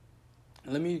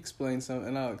let me explain some,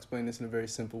 and I'll explain this in a very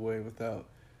simple way without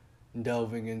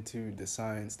delving into the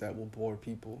science that will bore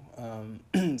people.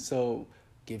 So,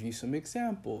 give you some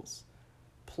examples.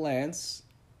 Plants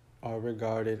are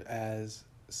regarded as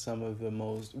some of the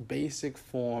most basic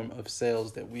form of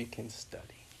cells that we can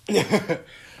study.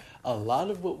 A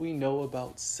lot of what we know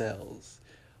about cells,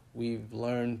 we've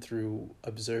learned through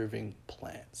observing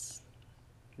plants.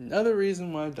 Another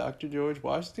reason why Dr. George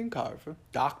Washington Carver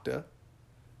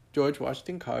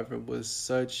was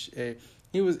such a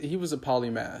he was a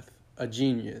polymath, a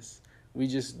genius. We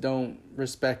just don't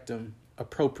respect him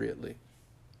appropriately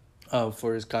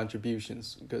for his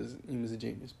contributions because he was a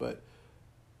genius. But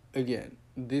again,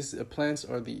 plants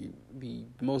are the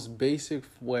most basic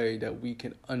way that we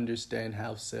can understand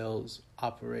how cells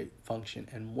operate, function,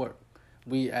 and work.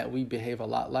 We behave a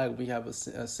lot like, we have a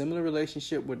similar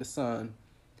relationship with the sun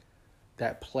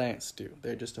that plants do.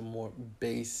 They're just a more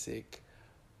basic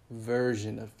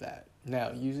version of that.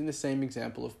 Now, using the same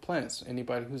example of plants,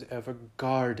 anybody who's ever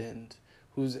gardened,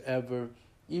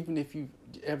 even if you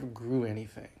ever grew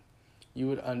anything, you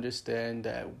would understand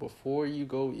that before you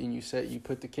go and you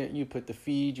put the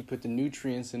feed, you put the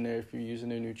nutrients in there if you're using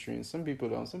the nutrients. Some people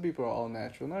don't. Some people are all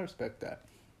natural, and I respect that.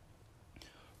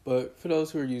 But for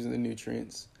those who are using the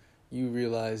nutrients, you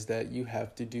realize that you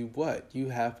have to do what? You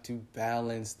have to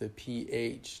balance the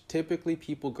pH. Typically,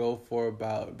 people go for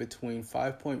about between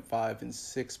 5.5 and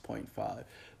 6.5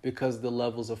 because the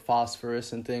levels of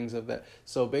phosphorus and things of that.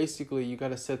 So basically, you got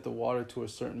to set the water to a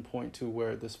certain point to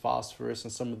where this phosphorus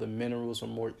and some of the minerals are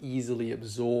more easily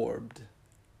absorbed.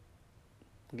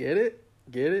 Get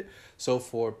it? So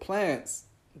for plants,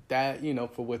 that,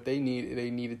 for what they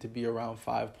needed to be around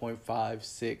 5.5,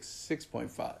 6,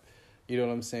 6.5. You know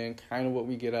what I'm saying? Kind of what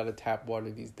we get out of tap water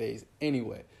these days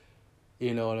anyway.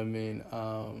 You know what I mean?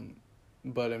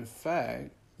 But in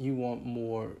fact, you want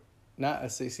more,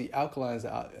 alkaline is,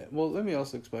 well, let me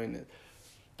also explain this.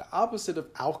 The opposite of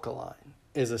alkaline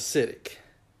is acidic.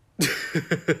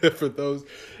 For those,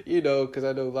 because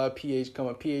I know a lot of pH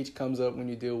comes up when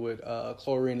you deal with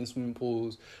chlorine in swimming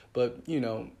pools. But,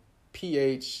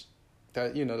 pH,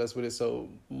 that's what it's, so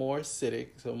more acidic,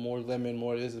 so more lemon,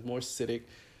 more acidic.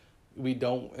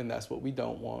 And that's what we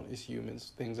don't want as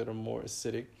humans, things that are more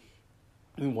acidic.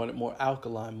 We want it more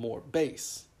alkaline, more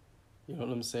base. You know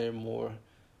what I'm saying? More,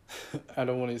 I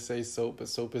don't want to say soap, but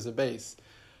soap is a base.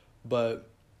 But,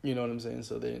 you know what I'm saying?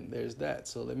 So then there's that.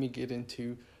 So let me get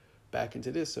back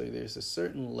into this. So there's a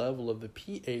certain level of the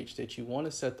pH that you want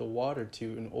to set the water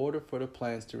to in order for the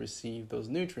plants to receive those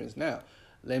nutrients. Now,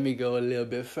 let me go a little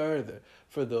bit further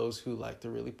for those who like the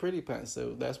really pretty plants.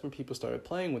 So that's where people started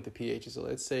playing with the pH. So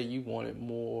let's say you wanted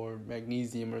more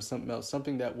magnesium or something else,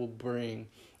 something that will bring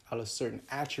out a certain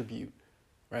attribute,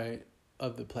 right,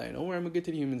 of the plant. Don't worry, I'm going to get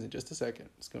to the humans in just a second.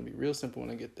 It's going to be real simple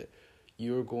when I get there.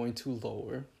 You're going to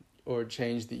lower or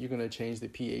you're going to change the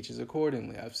pHs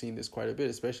accordingly. I've seen this quite a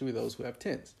bit, especially with those who have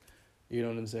tints. You know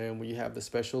what I'm saying? When you have the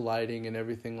special lighting and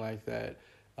everything like that.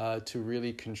 To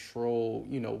really control,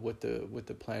 what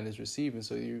the plant is receiving.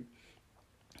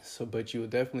 But you will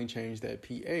definitely change that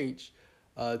pH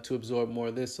to absorb more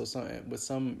of this. So with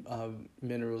some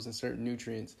minerals and certain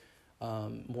nutrients,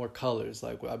 more colors.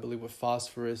 Like I believe with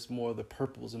phosphorus, more of the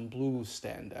purples and blues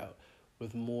stand out.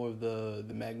 With more of the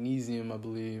magnesium, I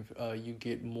believe you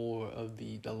get more of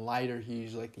the lighter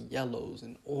hues, like the yellows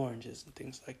and oranges and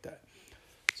things like that.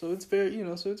 So it's very,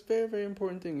 it's a very, very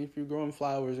important thing. If you're growing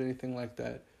flowers or anything like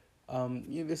that,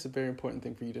 this is a very important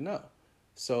thing for you to know.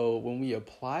 So when we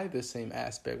apply the same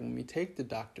aspect, when we take the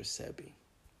Dr. Sebi,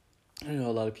 I know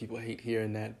a lot of people hate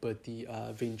hearing that, but the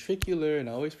ventricular, and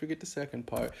I always forget the second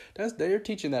part, they're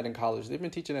teaching that in college. They've been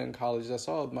teaching that in college. I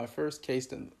saw the first case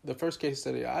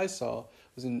study I saw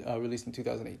was released in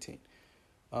 2018.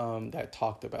 That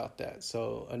talked about that.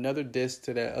 So another diss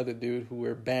to that other dude who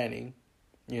we're banning.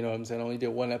 You know what I'm saying? I only did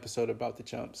one episode about the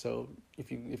chump. So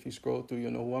if you scroll through,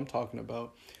 you'll know who I'm talking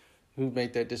about. Who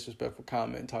made that disrespectful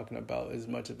comment talking about as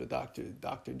much of a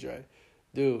Dr. Dre.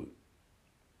 Dude,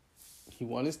 he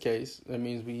won his case. That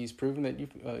means he's proven that you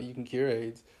can cure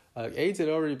AIDS. AIDS had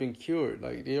already been cured.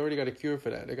 Like, they already got a cure for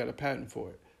that. They got a patent for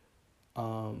it.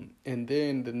 And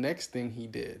then the next thing he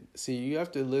did, see, you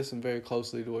have to listen very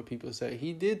closely to what people say.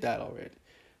 He did that already.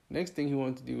 Next thing he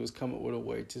wanted to do was come up with a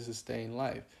way to sustain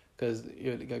life. Because,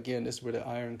 again, this is where the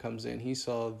iron comes in. He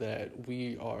saw that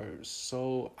we are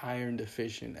so iron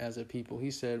deficient as a people. He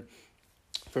said,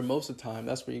 for most of the time,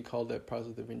 that's what he called that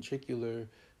process of ventricular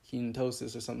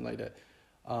ketosis or something like that.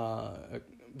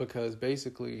 Because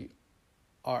basically,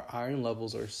 our iron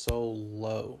levels are so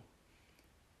low.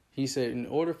 He said in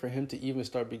order for him to even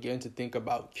begin to think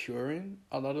about curing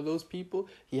a lot of those people,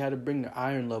 he had to bring their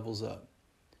iron levels up.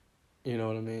 You know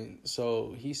what I mean?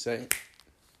 So he said,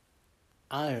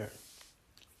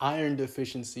 iron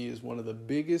deficiency is one of the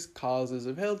biggest causes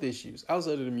of health issues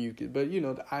outside of the mucus. But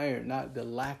the iron, not the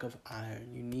lack of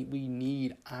iron. We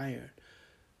need iron.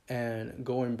 And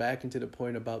going back into the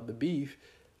point about the beef,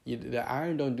 the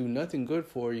iron don't do nothing good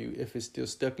for you if it's still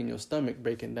stuck in your stomach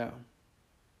breaking down.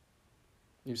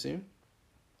 You see?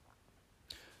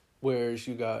 Whereas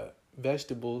you got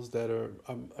vegetables that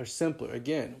are simpler.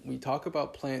 Again, we talk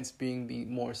about plants being the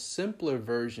more simpler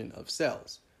version of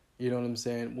cells. You know what I'm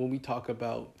saying? When we talk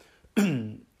about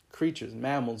creatures,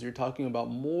 mammals, you're talking about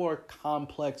more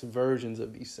complex versions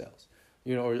of these cells,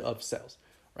 or of cells,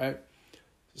 right?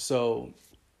 So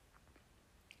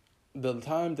the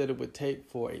time that it would take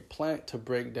for a plant to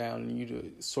break down and you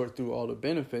to sort through all the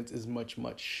benefits is much,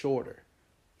 much shorter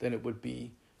than it would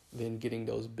be than getting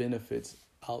those benefits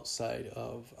outside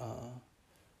of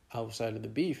the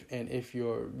beef. And if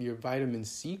your vitamin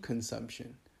C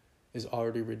consumption is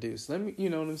already reduced, you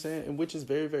know what I'm saying? And which is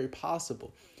very, very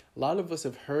possible. A lot of us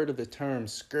have heard of the term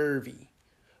scurvy.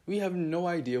 We have no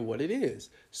idea what it is.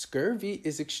 Scurvy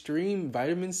is extreme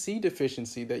vitamin C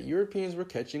deficiency that Europeans were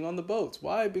catching on the boats.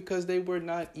 Why? Because they were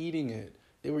not eating it.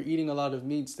 They were eating a lot of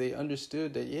meats. They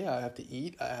understood that, I have to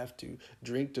eat, I have to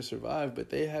drink to survive, but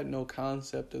they had no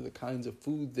concept of the kinds of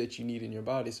food that you need in your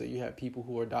body. So you have people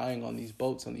who are dying on these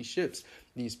boats, on these ships,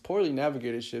 these poorly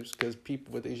navigated ships, because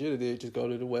people, what they should have did, just go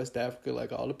to the West Africa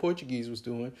like all the Portuguese was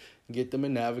doing, get them a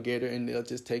navigator, and they'll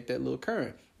just take that little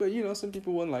current. But, some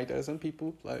people wouldn't like that. Some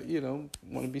people, want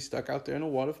to be stuck out there in the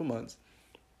water for months,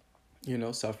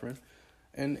 suffering.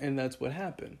 And that's what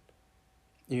happened,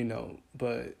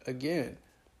 But, again,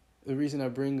 the reason I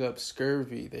bring up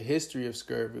scurvy, the history of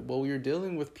scurvy, well, you're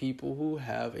dealing with people who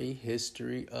have a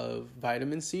history of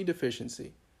vitamin C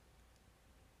deficiency.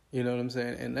 You know what I'm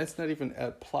saying? And let's not even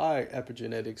apply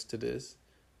epigenetics to this.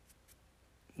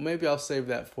 Maybe I'll save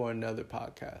that for another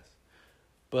podcast.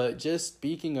 But just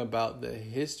speaking about the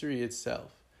history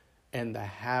itself and the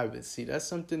habits, see, that's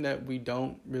something that we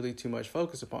don't really too much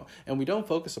focus upon. And we don't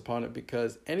focus upon it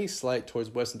because any slight towards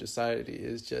Western society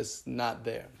is just not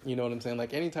there. You know what I'm saying?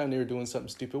 Like anytime they were doing something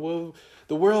stupid, well,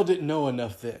 the world didn't know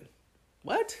enough then.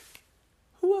 What?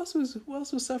 Who else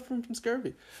was suffering from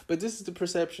scurvy? But this is the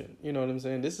perception. You know what I'm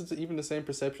saying? This is even the same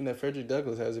perception that Frederick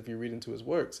Douglass has if you read into his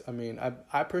works. I mean,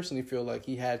 I personally feel like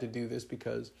he had to do this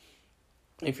because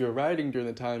if you're writing during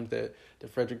the times that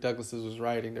Frederick Douglass was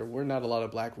writing, there were not a lot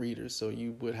of black readers, so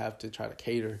you would have to try to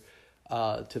cater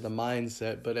to the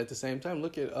mindset. But at the same time,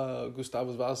 look at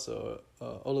Gustavus Vasa,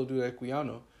 Olodumare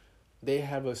Equiano. They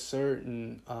have a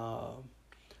certain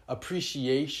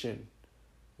appreciation,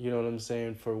 you know what I'm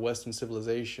saying, for Western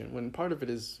civilization, when part of it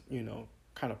is,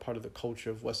 kind of part of the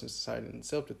culture of Western society in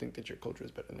itself to think that your culture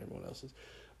is better than everyone else's.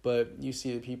 But you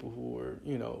see the people who are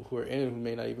in it, who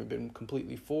may not even been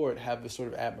completely for it, have this sort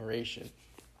of admiration.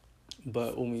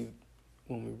 But when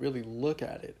we really look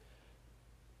at it,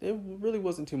 there really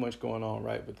wasn't too much going on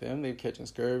right with them. They catching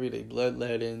scurvy, they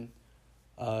bloodletting.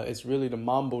 It's really the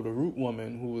Mambo, the root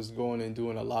woman, who was going and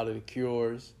doing a lot of the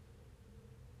cures,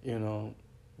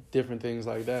 different things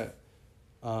like that.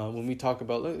 When we talk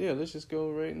about, let's just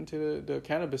go right into the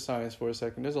cannabis science for a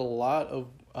second. There's a lot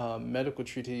of medical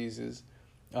treatises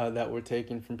that were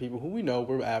taken from people who we know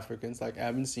were Africans, like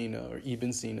Ibn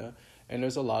Sina. And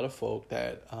there's a lot of folk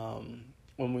that,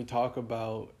 when we talk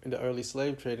about the early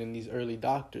slave trade and these early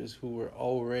doctors who were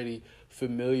already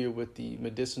familiar with the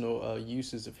medicinal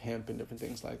uses of hemp and different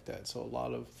things like that. So a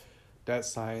lot of that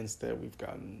science that we've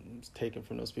gotten is taken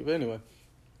from those people. Anyway,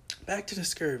 back to the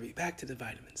scurvy, back to the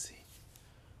vitamin C.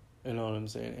 You know what I'm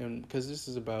saying? And because this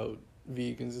is about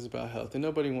vegans, this is about health, and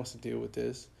nobody wants to deal with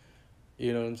this.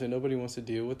 You know what I'm saying? Nobody wants to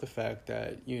deal with the fact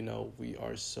that, we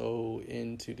are so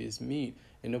into this meat.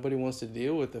 And nobody wants to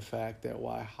deal with the fact that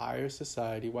why higher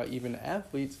society, why even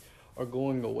athletes are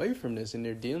going away from this, and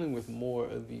they're dealing with more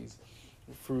of these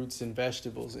fruits and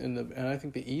vegetables. And I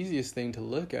think the easiest thing to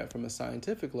look at from a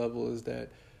scientific level is that,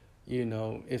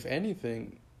 if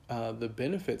anything, the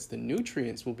benefits, the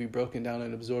nutrients will be broken down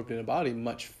and absorbed in the body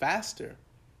much faster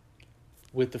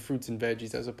with the fruits and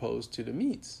veggies as opposed to the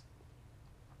meats.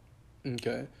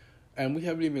 Okay. And we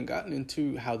haven't even gotten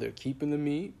into how they're keeping the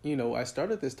meat. I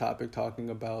started this topic talking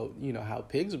about, how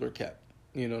pigs were kept.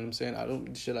 You know what I'm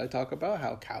saying? Should I talk about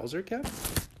how cows are kept?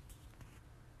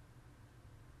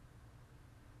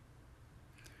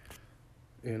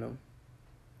 You know?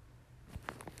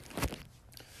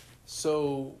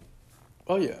 So,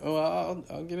 oh yeah,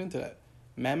 I'll get into that.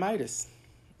 Mammalitis.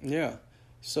 Yeah.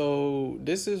 So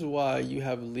this is why you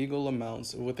have legal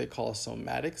amounts of what they call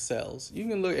somatic cells. You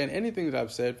can look at anything that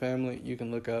I've said, family, you can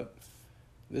look up.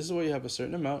 This is where you have a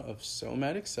certain amount of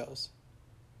somatic cells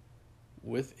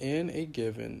within a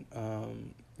given,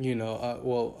 an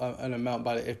amount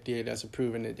by the FDA that's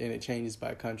approved, and it changes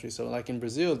by country. So like in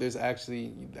Brazil, there's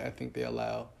actually, I think they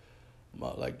allow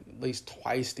like at least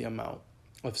twice the amount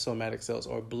of somatic cells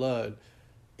or blood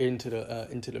into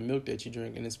the milk that you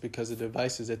drink, and it's because of the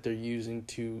devices that they're using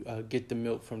to get the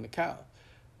milk from the cow,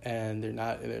 and they're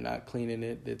not cleaning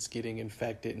it. It's getting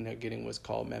infected, and they're getting what's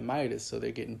called mammalitis. So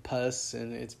they're getting pus,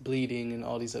 and it's bleeding, and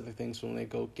all these other things when they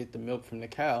go get the milk from the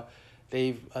cow.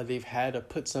 They've had to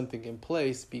put something in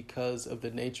place because of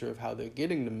the nature of how they're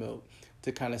getting the milk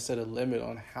to kind of set a limit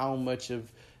on how much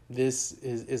of this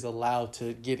is allowed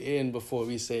to get in before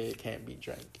we say it can't be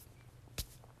drank.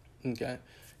 Okay.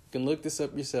 You can look this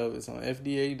up yourself. It's on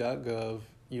FDA.gov.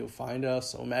 You'll find out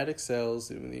somatic cells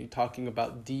when you're talking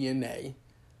about DNA.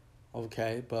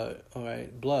 Okay, but all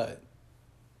right, blood.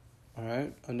 All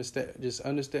right, understand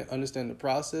the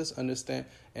process. Understand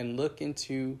and look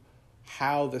into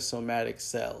how the somatic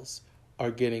cells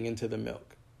are getting into the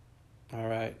milk. All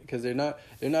right, because they're not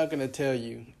going to tell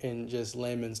you in just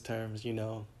layman's terms,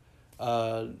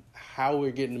 how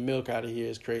we're getting the milk out of here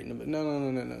is creating the milk.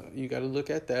 No. You got to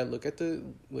look at that. Look at the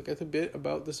bit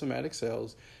about the somatic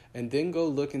cells, and then go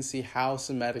look and see how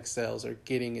somatic cells are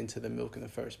getting into the milk in the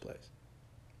first place.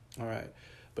 All right,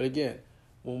 but again,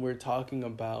 when we're talking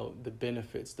about the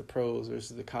benefits, the pros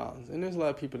versus the cons, and there's a lot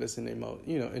of people that's in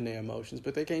their emotions,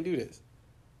 but they can't do this.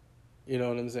 You know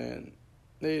what I'm saying?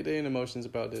 They in emotions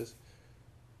about this,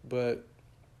 but.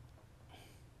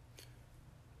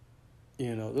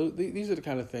 These are the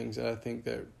kind of things that I think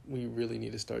that we really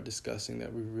need to start discussing,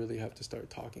 that we really have to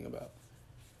start talking about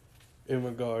in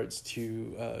regards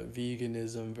to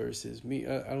veganism versus meat.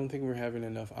 I don't think we're having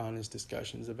enough honest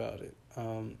discussions about it.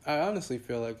 I honestly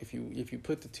feel like if you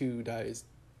put the two diets,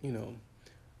 and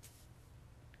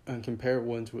compare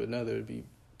one to another, it'd be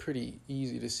pretty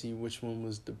easy to see which one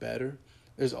was the better.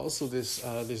 There's also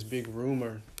this big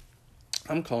rumor,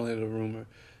 I'm calling it a rumor,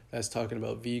 that's talking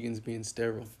about vegans being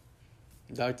sterile.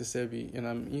 Dr. Sebi, and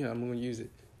I'm going to use it.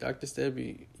 Dr.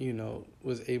 Sebi,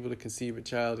 was able to conceive a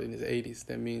child in his 80s.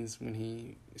 That means when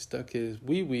he stuck his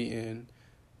wee-wee in,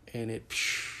 and it,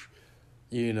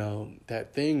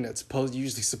 that thing that's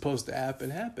usually supposed to happen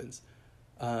happens.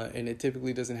 And it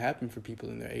typically doesn't happen for people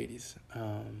in their 80s.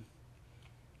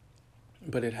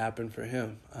 But it happened for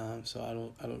him. So I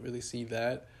don't really see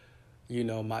that.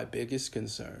 My biggest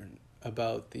concern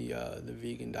about the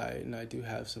vegan diet, and I do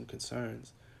have some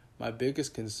concerns. My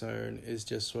biggest concern is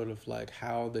just sort of like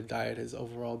how the diet has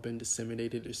overall been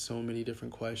disseminated. There's so many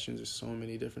different questions. There's so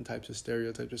many different types of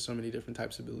stereotypes. There's so many different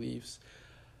types of beliefs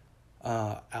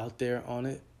out there on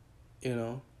it,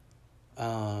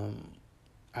 I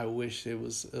wish it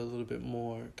was a little bit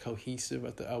more cohesive.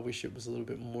 I wish it was a little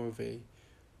bit more of a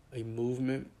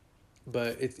movement.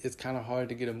 But it's kind of hard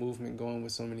to get a movement going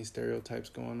with so many stereotypes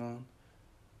going on.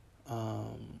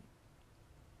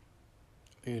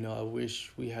 I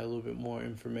wish we had a little bit more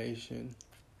information.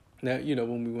 Now,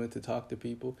 when we went to talk to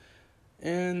people,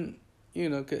 and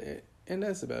and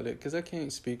that's about it. Because I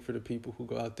can't speak for the people who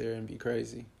go out there and be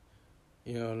crazy.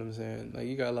 You know what I'm saying? Like,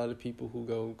 you got a lot of people who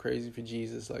go crazy for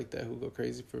Jesus like that, who go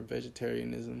crazy for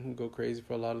vegetarianism, who go crazy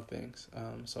for a lot of things.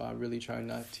 So I really try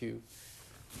not to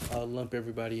lump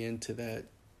everybody into that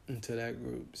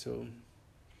group. So,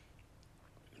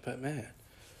 but man.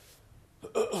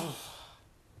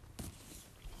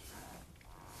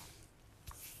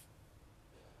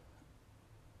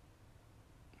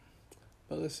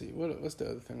 But let's see, what's the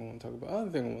other thing I want to talk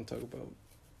about?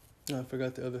 I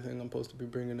forgot the other thing I'm supposed to be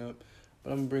bringing up,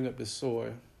 but I'm going to bring up the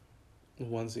soy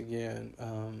once again,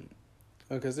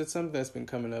 because it's something that's been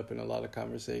coming up in a lot of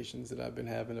conversations that I've been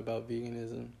having about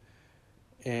veganism,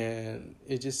 and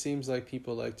it just seems like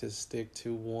people like to stick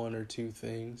to one or two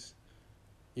things,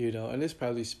 and this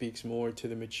probably speaks more to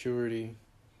the maturity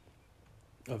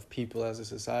of people as a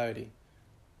society.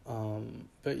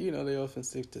 But they often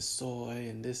stick to soy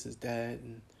and this is that,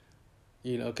 and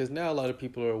because now a lot of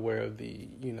people are aware of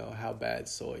how bad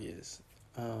soy is,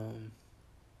 and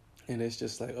it's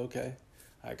just like, okay,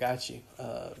 I got you.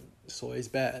 Soy is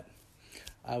bad.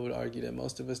 I would argue that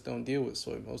most of us don't deal with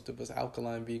soy. Most of us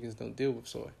alkaline vegans don't deal with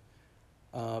soy.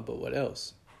 But what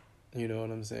else? You know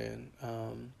what I'm saying?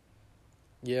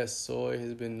 Yes, soy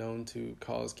has been known to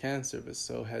cause cancer, but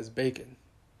so has bacon.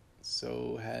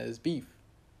 So has beef.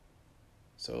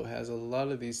 So has a lot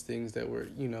of these things that were,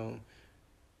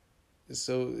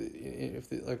 so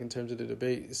if like in terms of the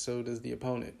debate, so does the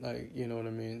opponent. Like, you know what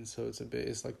I mean? So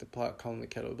it's like the pot calling the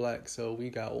kettle black. So we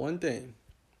got one thing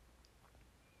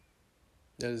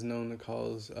that is known to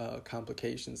cause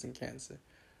complications in cancer.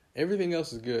 Everything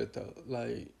else is good though.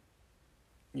 Like,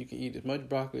 you can eat as much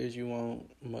broccoli as you want,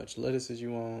 much lettuce as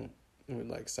you want, with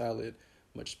like salad,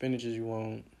 much spinach as you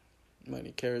want,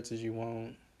 many carrots as you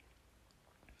want.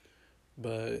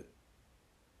 But,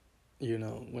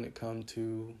 when it comes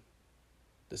to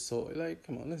the soy, like,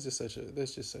 come on, that's just such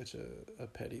a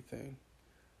petty thing.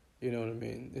 You know what I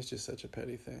mean? It's just such a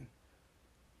petty thing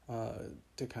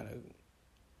to kind of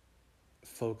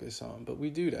focus on. But we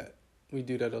do that. We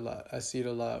do that a lot. I see it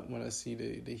a lot when I see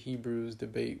the Hebrews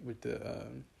debate with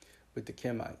the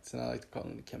Kemites, and I like to call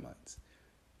them the Kemites.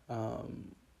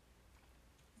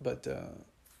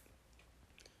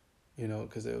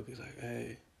 Because they'll be like,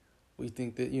 hey, we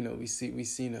think that, we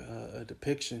seen a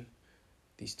depiction.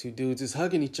 These two dudes is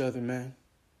hugging each other, man.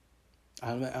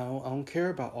 I don't care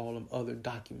about all them other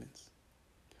documents.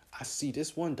 I see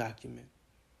this one document,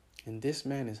 and this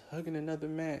man is hugging another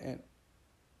man, and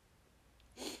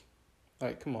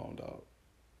like, come on, dog.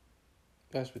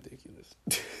 That's ridiculous.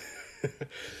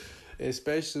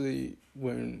 Especially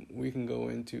when we can go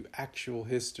into actual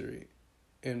history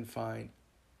and find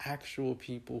actual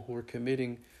people who are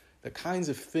committing the kinds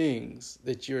of things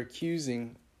that you're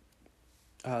accusing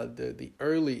the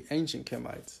early ancient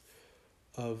Kemites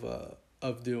of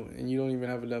doing, and you don't even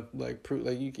have enough like proof.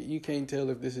 Like you can't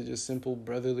tell if this is just simple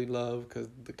brotherly love because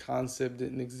the concept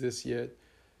didn't exist yet.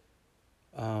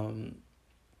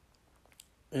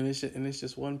 And it's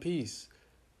just one piece,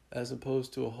 as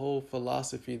opposed to a whole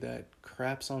philosophy that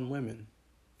craps on women.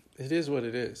 It is what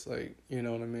it is. Like, you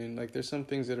know what I mean? Like, there's some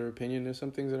things that are opinion, there's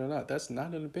some things that are not. That's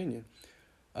not an opinion.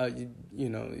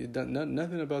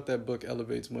 Nothing about that book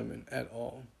elevates women at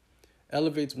all.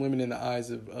 Elevates women in the eyes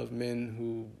of men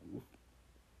who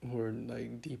are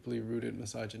like deeply rooted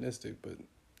misogynistic, but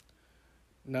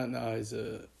not in the eyes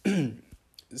of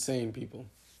sane people.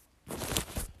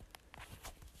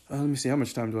 Let me see, how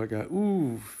much time do I got?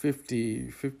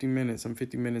 50 minutes. I'm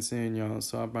 50 minutes in, y'all,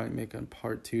 so I might make a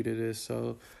part 2 to this.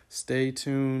 So stay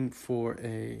tuned for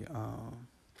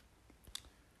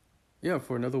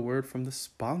for another word from the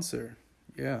sponsor.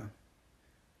 Yeah.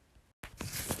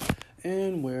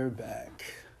 And we're back.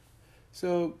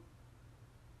 So,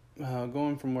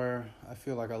 going from where I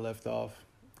feel like I left off,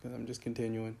 because I'm just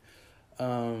continuing.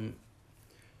 About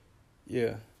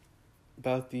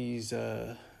these...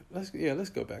 Let's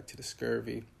go back to the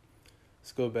scurvy.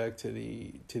 Let's go back to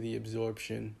the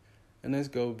absorption, and let's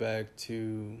go back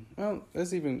to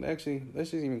let's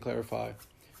just even clarify.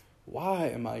 Why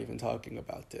am I even talking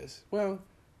about this? Well,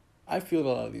 I feel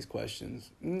a lot of these questions.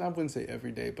 I wouldn't say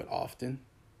every day, but often.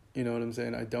 You know what I'm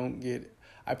saying?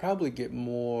 I probably get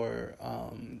more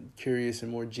curious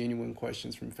and more genuine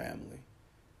questions from family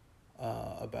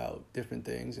about different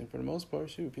things, and for the most part,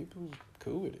 people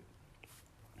cool with it.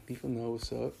 People know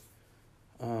what's up.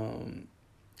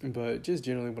 But just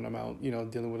generally when I'm out,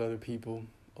 dealing with other people,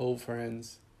 old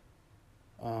friends,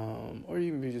 or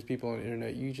even just people on the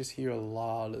internet, you just hear a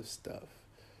lot of stuff.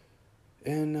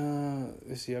 And,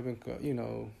 let's see, I've been,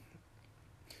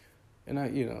 and I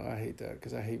hate that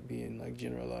because I hate being like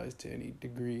generalized to any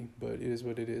degree, but it is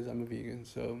what it is. I'm a vegan.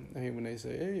 So I hate when they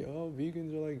say, hey, all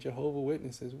vegans are like Jehovah's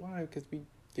Witnesses. Why? Because we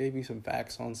gave you some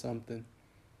facts on something.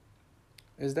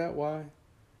 Is that why?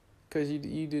 Because you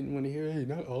didn't want to hear, hey,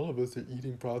 not all of us are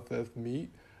eating processed meat.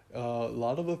 A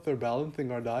lot of us are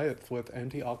balancing our diets with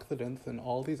antioxidants and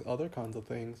all these other kinds of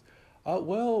things.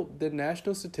 Well, the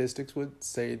national statistics would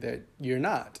say that you're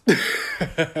not.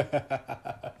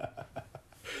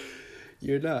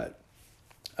 You're not.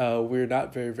 We're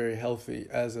not very, very healthy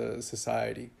as a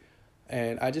society.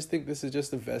 And I just think this is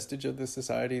just a vestige of the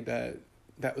society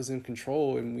that was in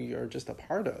control and we are just a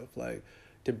part of. Like,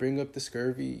 to bring up the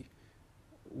scurvy,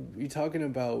 you're talking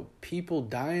about people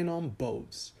dying on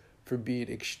boats for being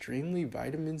extremely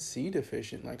vitamin C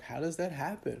deficient. Like, how does that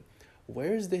happen?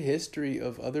 Where's the history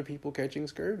of other people catching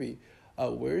scurvy?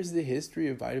 Where's the history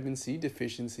of vitamin C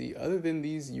deficiency other than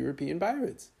these European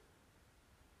pirates?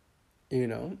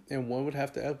 And one would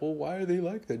have to ask, well, why are they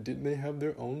like that? Didn't they have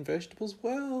their own vegetables?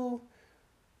 Well,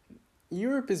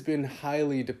 Europe has been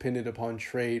highly dependent upon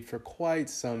trade for quite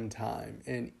some time.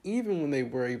 And even when they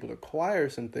were able to acquire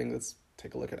something, let's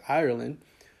take a look at Ireland,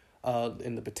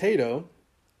 in the potato,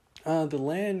 the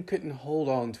land couldn't hold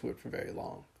on to it for very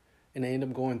long. And they ended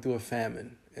up going through a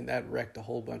famine, and that wrecked a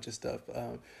whole bunch of stuff.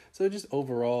 So just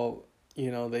overall,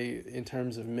 they, in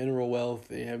terms of mineral wealth,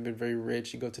 they have been very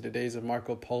rich. You go to the days of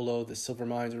Marco Polo, the silver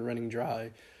mines were running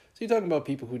dry. So you're talking about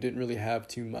people who didn't really have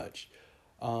too much.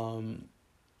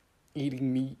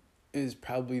 Eating meat is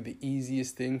probably the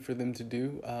easiest thing for them to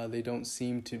do. They don't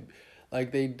seem to,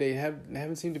 like they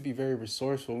haven't seemed to be very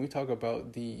resourceful. When we talk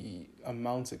about the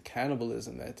amounts of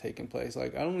cannibalism that taken place,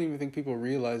 like I don't even think people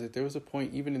realize that there was a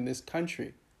point even in this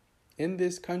country,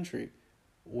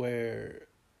 where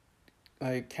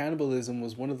like cannibalism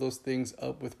was one of those things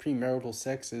up with premarital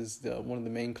sex is one of the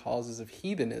main causes of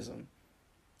heathenism,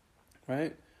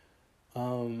 right?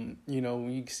 When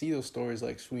you see those stories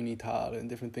like Sweeney Todd and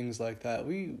different things like that,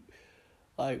 we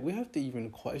have to even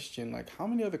question, like, how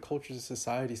many other cultures and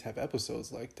societies have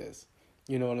episodes like this?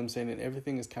 You know what I'm saying? And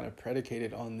everything is kind of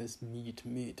predicated on this meat,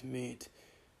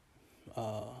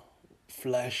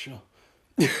 flesh.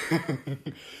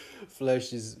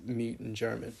 Flesh is meat in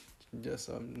German. Just,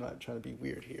 I'm not trying to be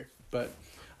weird here. But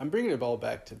I'm bringing it all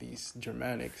back to these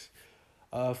Germanics.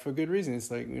 For good reason. It's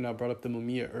like, I brought up the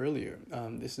mumia earlier.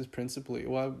 This is principally,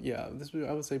 I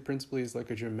would say principally is like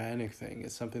a Germanic thing.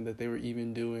 It's something that they were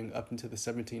even doing up into the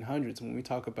 1700s. When we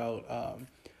talk about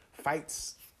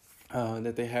fights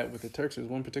that they had with the Turks, there's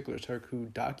one particular Turk who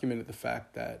documented the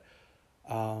fact that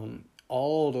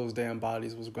all those damn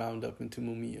bodies was ground up into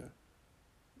mumia.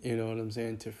 You know what I'm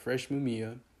saying? To fresh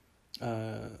mumia.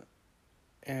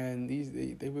 And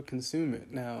they would consume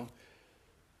it. Now,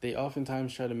 they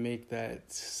oftentimes try to make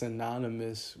that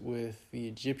synonymous with the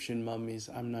Egyptian mummies.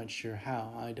 I'm not sure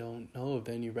how. I don't know of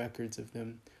any records of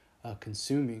them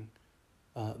consuming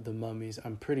the mummies.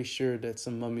 I'm pretty sure that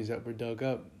some mummies that were dug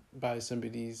up by some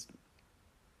of these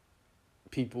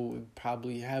people would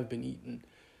probably have been eaten.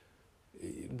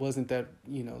 It wasn't that,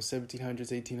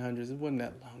 1700s, 1800s. It wasn't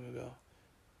that long ago.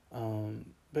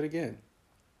 But again,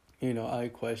 I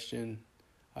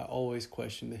always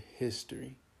question the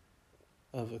history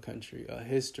of a country, a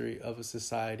history of a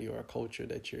society or a culture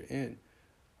that you're in.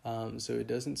 So it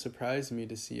doesn't surprise me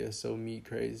to see us so meat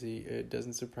crazy. It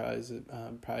doesn't surprise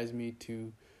me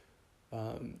to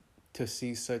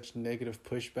see such negative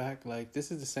pushback. Like,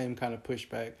 this is the same kind of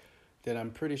pushback that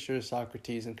I'm pretty sure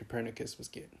Socrates and Copernicus was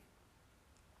getting.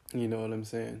 You know what I'm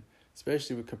saying?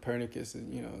 Especially with Copernicus,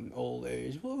 in old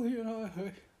age. Well,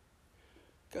 I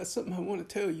got something I want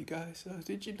to tell you guys.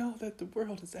 Did you know that the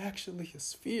world is actually a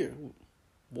sphere?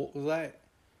 What was that?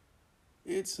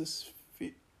 It's a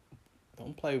sphere.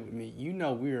 Don't play with me.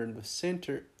 We're in the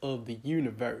center of the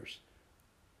universe.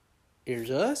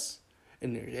 There's us,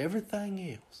 and there's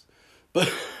everything else.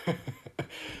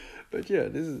 But yeah,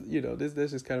 this is,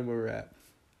 that's just kind of where we're at.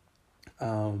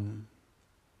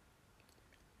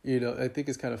 I think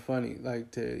it's kind of funny,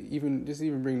 like, to even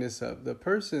bring this up. The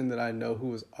person that I know who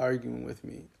was arguing with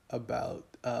me about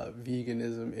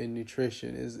veganism and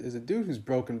nutrition is a dude who's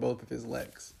broken both of his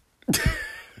legs.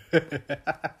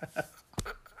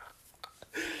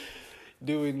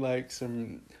 Doing like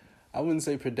some, I wouldn't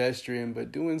say pedestrian,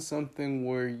 but doing something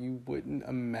where you wouldn't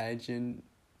imagine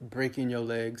breaking your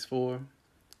legs for.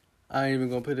 I ain't even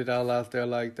gonna put it all out there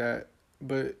like that,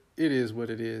 but it is what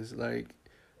it is. Like,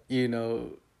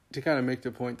 to kind of make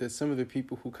the point that some of the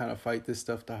people who kind of fight this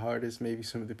stuff the hardest, maybe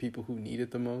some of the people who need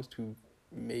it the most, who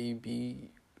may be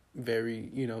very,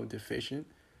 deficient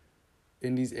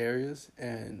in these areas.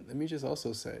 And let me just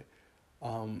also say,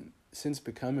 since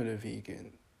becoming a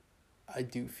vegan, I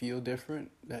do feel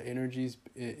different. That energy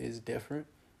is different.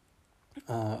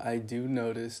 I do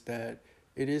notice that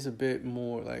it is a bit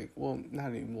more like, well, not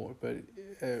anymore, but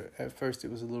at first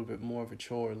it was a little bit more of a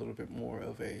chore, a little bit more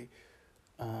of a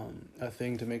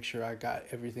thing to make sure I got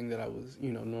everything that I was,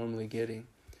 normally getting,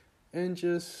 and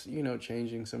just,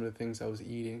 changing some of the things I was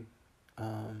eating.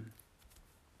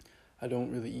 I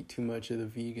don't really eat too much of the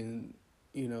vegan,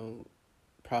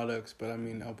 products, but I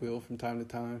mean, I will from time to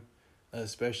time,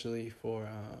 especially for,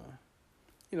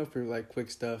 for like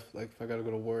quick stuff, like if I gotta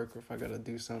go to work or if I gotta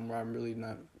do something where I'm really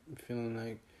not feeling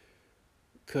like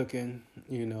cooking,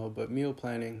 but meal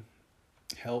planning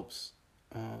helps.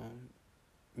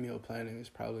 Meal planning is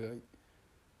probably like,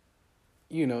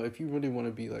 if you really want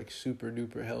to be like super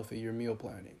duper healthy, you're meal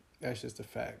planning. That's just a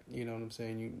fact. You know what I'm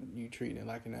saying? You treating it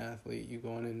like an athlete. You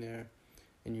going in there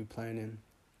and you planning.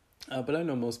 But I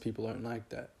know most people aren't like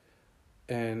that.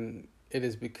 And it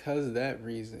is because of that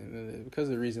reason, and because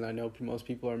of the reason I know most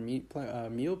people are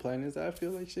meal planners, I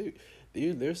feel like, shoot,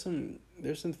 there's some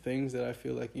things that I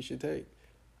feel like you should take.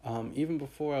 Even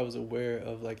before I was aware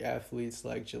of like athletes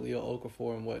like Jaleel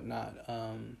Okafor and whatnot,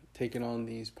 taking on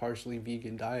these partially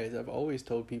vegan diets, I've always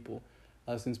told people,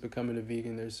 since becoming a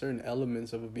vegan, there's certain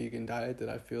elements of a vegan diet that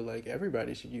I feel like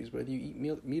everybody should use, whether you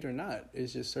eat meat or not.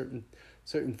 It's just certain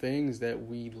things that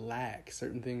we lack,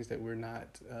 certain things that we're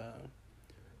not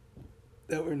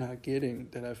getting.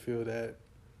 That I feel that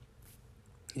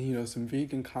some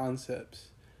vegan concepts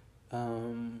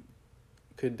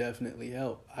could definitely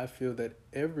help. I feel that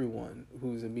everyone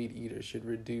who's a meat eater should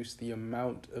reduce the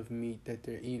amount of meat that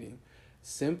they're eating,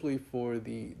 simply for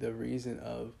the reason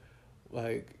of,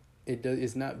 like,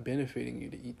 it's not benefiting you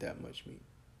to eat that much meat.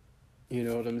 You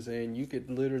know what I'm saying? You could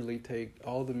literally take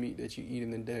all the meat that you eat in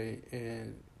the day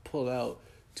and pull out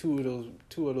two of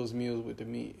those meals with the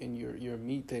meat, and your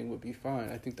meat thing would be fine.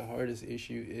 I think the hardest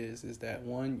issue is that,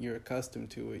 one, you're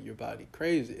accustomed to it, your body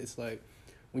craves it. It's like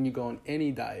when you go on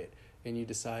any diet and you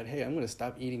decide, hey, I'm going to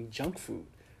stop eating junk food.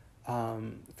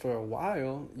 For a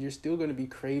while, you're still going to be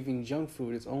craving junk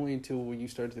food. It's only until when you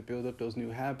start to build up those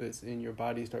new habits and your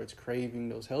body starts craving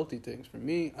those healthy things. For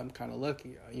me, I'm kind of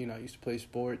lucky. I used to play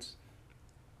sports.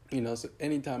 So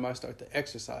anytime I start to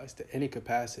exercise to any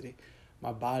capacity,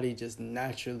 my body just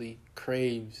naturally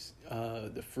craves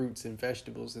the fruits and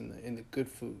vegetables and the good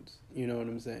foods. You know what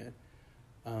I'm saying?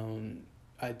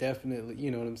 I definitely, you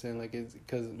know what I'm saying? Like, it's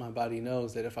because my body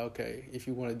knows that if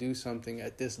you want to do something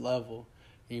at this level,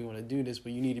 and you want to do this,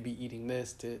 but you need to be eating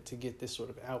this to get this sort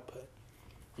of output.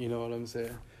 You know what I'm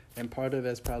saying? And part of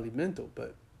that's probably mental,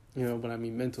 but, when I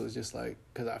mean mental is just like,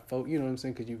 because you know what I'm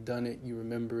saying? Because you've done it, you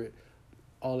remember it,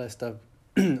 all that stuff,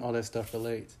 all that stuff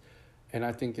relates. And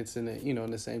I think it's in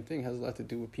the same thing, has a lot to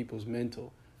do with people's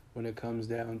mental when it comes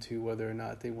down to whether or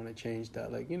not they want to change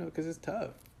that. Like, because it's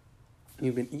tough.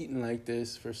 You've been eating like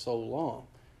this for so long.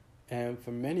 And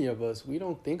for many of us, we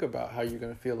don't think about how you're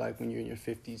going to feel like when you're in your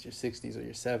 50s, your 60s, or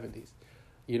your 70s.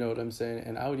 You know what I'm saying?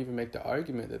 And I would even make the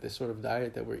argument that this sort of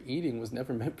diet that we're eating was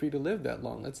never meant for you to live that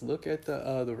long. Let's look at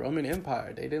the Roman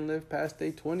Empire. They didn't live past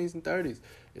their 20s and 30s.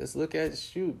 Let's look at,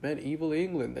 medieval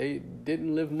England. They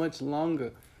didn't live much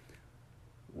longer.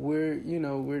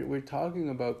 We're talking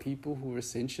about people who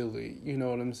essentially, you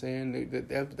know what I'm saying?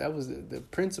 That was the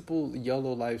principal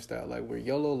YOLO lifestyle. Like, we're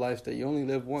YOLO lifestyle. You only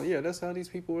live once. Yeah, that's how these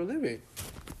people were living.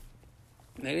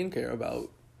 They didn't care about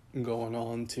going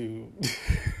on to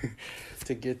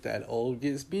to get that old.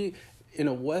 In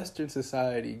a Western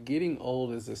society, getting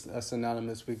old is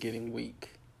synonymous with getting weak.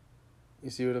 You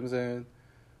see what I'm saying?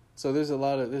 So there's a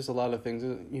lot of things.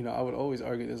 I would always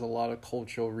argue there's a lot of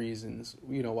cultural reasons,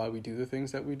 why we do the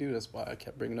things that we do. That's why I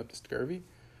kept bringing up the scurvy.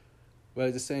 But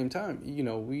at the same time,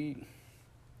 we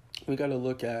got to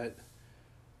look at,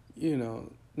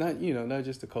 not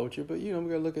just the culture, but, we got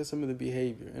to look at some of the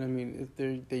behavior. And I mean,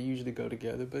 they usually go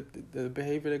together, but the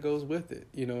behavior that goes with it,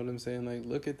 you know what I'm saying? Like,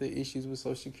 look at the issues with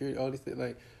Social Security, all these things.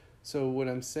 Like, so what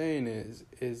I'm saying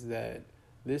is that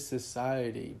this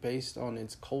society, based on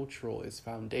its cultural, its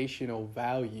foundational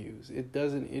values, it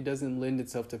doesn't lend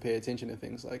itself to pay attention to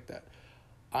things like that.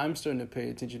 I'm starting to pay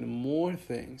attention to more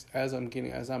things as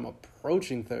I'm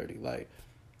approaching 30. Like,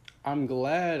 I'm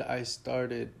glad I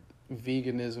started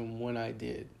veganism when I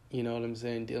did. You know what I'm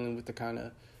saying? Dealing with the kind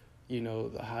of,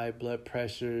 the high blood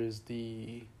pressures,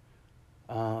 the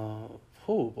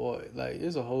like,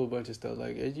 there's a whole bunch of stuff.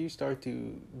 Like, as you start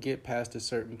to get past a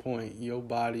certain point, your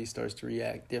body starts to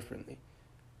react differently.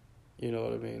 You know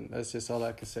what I mean? That's just all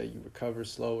I can say. You recover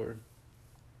slower.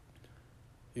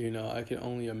 I can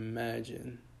only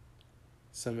imagine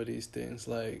some of these things.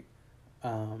 Like,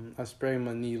 I sprained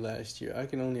my knee last year. I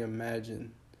can only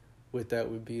imagine what that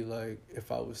would be like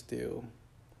if I was still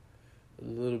a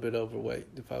little bit overweight,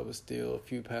 if I was still a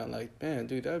few pounds. Like, man,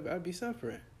 dude, I'd be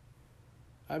suffering.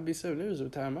 There was a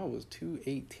time I was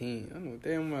 218. I don't know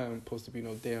damn well I'm supposed to be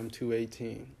no damn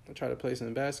 218. I tried to play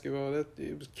some basketball.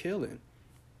 It was killing.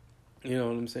 You know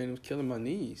what I'm saying? It was killing my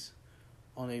knees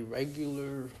on a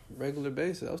regular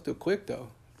basis. I was still quick, though.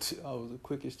 I was the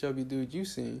quickest chubby dude you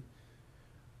seen.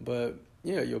 But,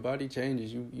 yeah, your body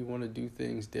changes. You want to do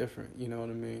things different. You know what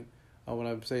I mean? When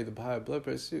I say the high blood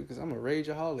pressure, because I'm a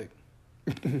rageaholic.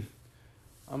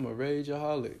 I'm a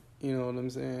rageaholic. You know what I'm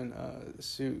saying?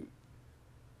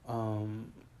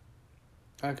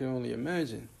 I can only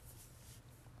imagine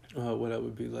what I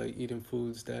would be like eating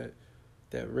foods that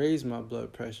raise my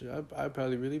blood pressure. I'd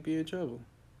probably really be in trouble.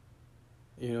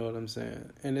 You know what I'm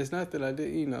saying? And it's not that I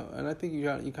did, and I think you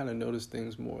kind of notice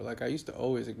things more. Like, I used to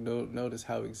always notice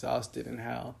how exhausted and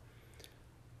how,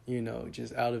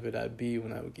 just out of it I'd be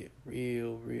when I would get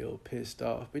real, real pissed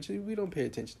off. But we don't pay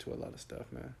attention to a lot of stuff,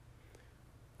 man.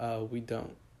 We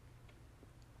don't.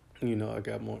 I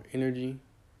got more energy.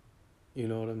 You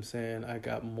know what I'm saying? I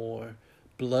got more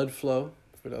blood flow.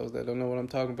 For those that don't know what I'm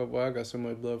talking about, boy, I got so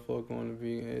much blood flow going to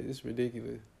vegan. It's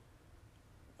ridiculous.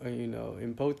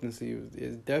 Impotency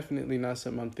is definitely not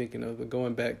something I'm thinking of. But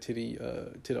going back to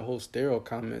the whole sterile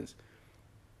comments,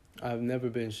 I've never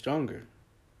been stronger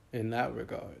in that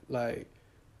regard. Like,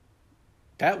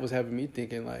 that was having me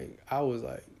thinking like I was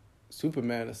like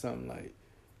Superman or something. Like,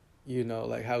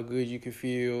 like how good you can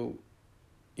feel.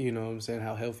 You know what I'm saying?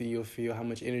 How healthy you'll feel, how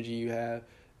much energy you have.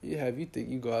 You think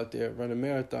you go out there, run a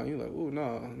marathon, you're like, oh,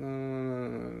 no.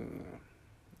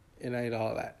 It ain't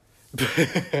all that.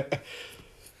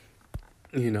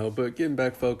 But getting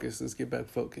back focused, let's get back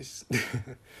focused.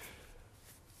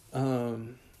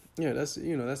 That's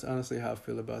honestly how I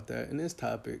feel about that. And this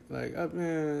topic, like,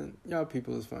 man, y'all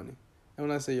people is funny. And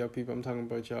when I say y'all people, I'm talking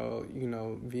about y'all,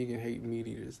 vegan hate meat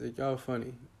eaters. Like, y'all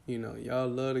funny. Y'all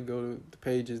love to go to the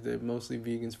pages that mostly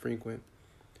vegans frequent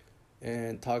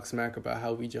and talk smack about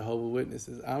how we Jehovah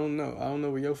Witnesses. I don't know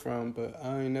where you're from, but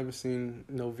I ain't never seen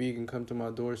no vegan come to my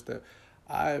doorstep.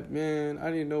 I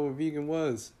didn't know what vegan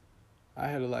was. I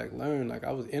had to learn.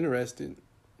 I was interested.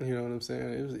 You know what I'm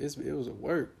saying? It was a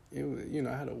work. It was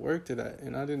I had to work to that,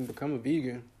 and I didn't become a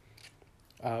vegan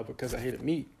because I hated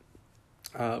meat.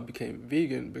 I became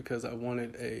vegan because I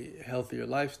wanted a healthier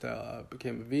lifestyle. I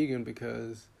became a vegan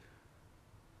because,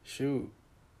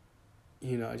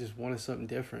 I just wanted something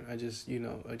different. I just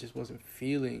wasn't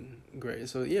feeling great.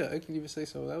 So, yeah, I can even say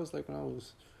so. That was when I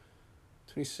was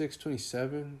 26,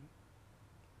 27.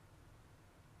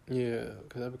 Yeah,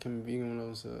 because I became a vegan when I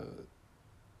was,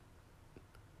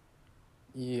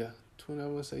 I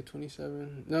would say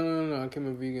 27. No. I became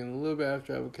a vegan a little bit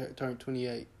after I turned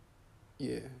 28.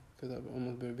 Yeah, because I've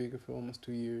almost been a vegan for almost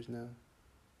 2 years now.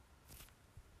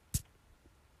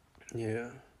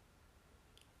 Yeah.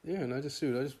 Yeah, and I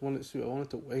wanted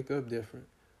to wake up different.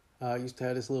 I used to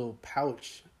have this little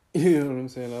pouch, you know what I'm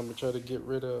saying, I'm going to try to get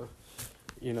rid of,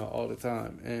 all the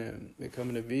time. And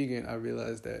becoming a vegan, I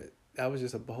realized that was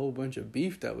just a whole bunch of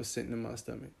beef that was sitting in my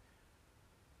stomach.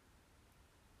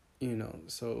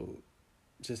 So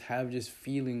just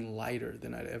feeling lighter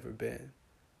than I'd ever been.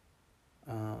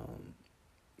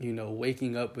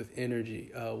 Waking up with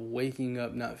energy, waking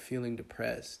up not feeling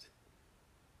depressed.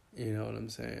 You know what I'm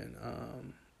saying?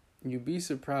 You'd be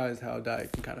surprised how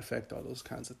diet can kind of affect all those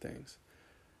kinds of things.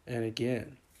 And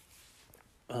again,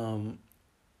 not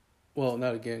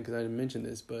again because I didn't mention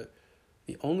this, but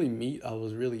the only meat I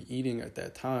was really eating at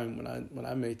that time when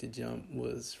I made the jump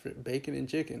was bacon and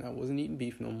chicken. I wasn't eating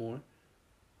beef no more.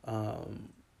 Now,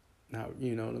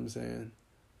 you know what I'm saying?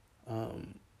 I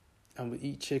would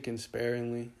eat chicken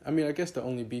sparingly. I mean, I guess the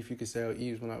only beef you could say I would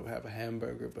eat is when I would have a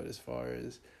hamburger, but as far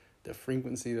as the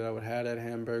frequency that I would have that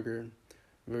hamburger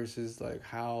versus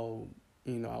how,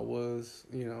 I was,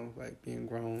 being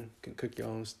grown, can cook your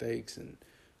own steaks and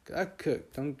I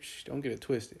cook, don't get it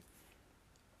twisted.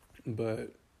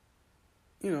 But,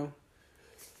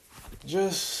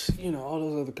 just, all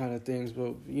those other kind of things.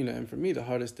 But, and for me, the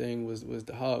hardest thing was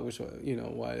the hog, which,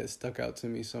 why it stuck out to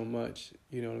me so much,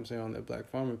 you know what I'm saying, on that Black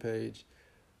Farmer page.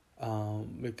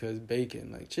 Because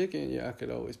bacon, chicken, I could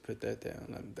always put that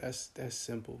down. That's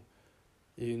simple.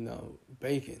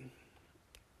 Bacon.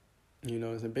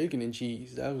 It's bacon and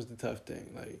cheese. That was the tough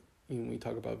thing. When we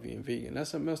talk about being vegan,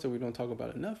 that's something else that we don't talk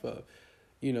about enough of.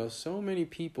 So many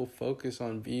people focus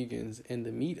on vegans and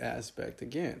the meat aspect.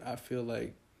 Again, I feel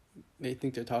like they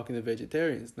think they're talking to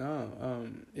vegetarians. No,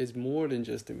 it's more than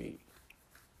just the meat.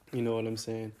 You know what I'm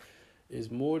saying?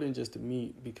 It's more than just the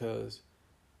meat because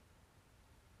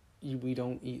we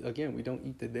don't eat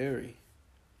the dairy.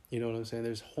 You know what I'm saying?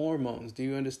 There's hormones. Do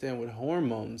you understand what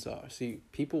hormones are? See,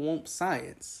 people want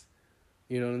science.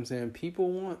 You know what I'm saying? People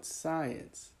want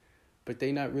science, but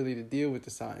they not really to deal with the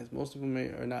science. Most of them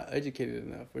are not educated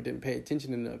enough or didn't pay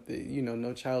attention enough.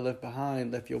 No child left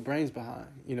behind, left your brains behind.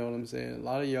 You know what I'm saying? A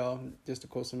lot of y'all, just to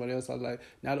quote somebody else, I was like,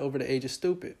 not over the age of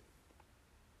stupid.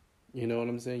 You know what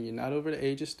I'm saying? You're not over the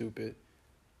age of stupid.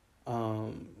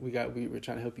 We're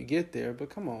trying to help you get there, but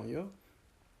come on, yo.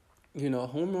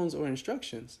 Hormones are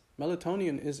instructions.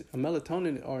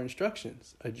 Melatonin are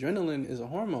instructions. Adrenaline is a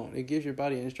hormone. It gives your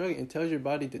body an instruction. It tells your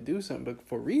body to do something, but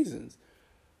for reasons.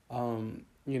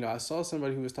 I saw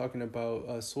somebody who was talking about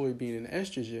soybean and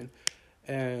estrogen,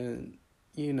 and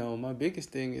my biggest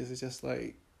thing is it's just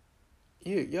I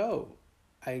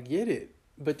get it,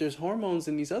 but there's hormones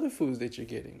in these other foods that you're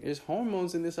getting. There's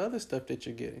hormones in this other stuff that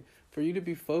you're getting. For you to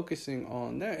be focusing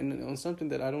on that and on something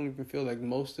that I don't even feel like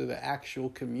most of the actual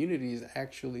community is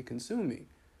actually consuming.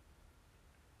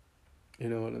 You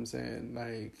know what I'm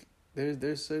saying?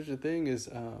 There's such a thing as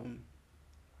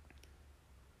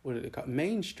what do they call it?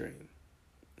 Mainstream.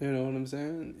 You know what I'm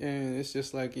saying? And it's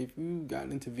just like, if you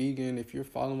gotten into vegan, if you're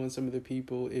following some of the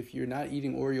people, if you're not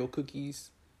eating Oreo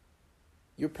cookies,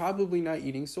 you're probably not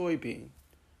eating soybean.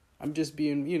 I'm just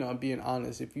being, I'm being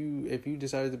honest. If you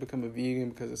decided to become a vegan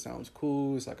because it sounds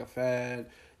cool, it's like a fad,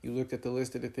 you looked at the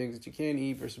list of the things that you can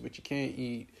eat versus what you can't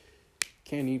eat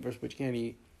versus what you can't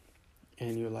eat,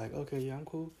 and you're like, okay, yeah, I'm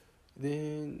cool,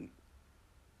 then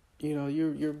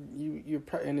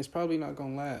and it's probably not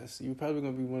gonna last. You're probably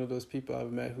gonna be one of those people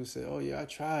I've met who said, "Oh yeah, I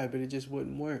tried, but it just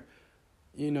wouldn't work."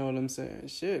 You know what I'm saying?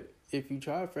 Shit, if you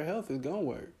try for health, it's gonna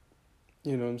work.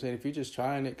 You know what I'm saying? If you're just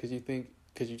trying it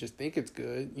because you just think it's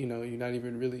good, you're not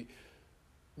even really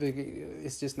thinking,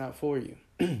 it's just not for you.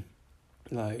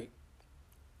 Like,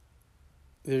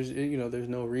 there's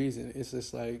no reason. It's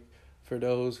just like, for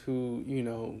those who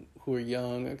who are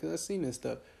young, because I've seen this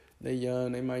stuff. They're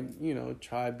young, they might,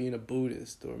 try being a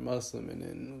Buddhist or Muslim, and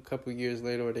then a couple of years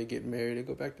later, or they get married, they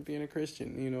go back to being a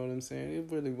Christian. You know what I'm saying? It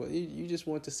really, you just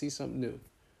want to see something new.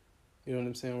 You know what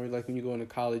I'm saying? Or like when you go into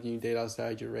college and you date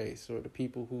outside your race, or the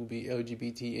people who be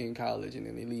LGBT in college and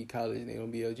then they leave college and they don't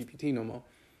be LGBT no more.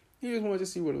 You just wanted to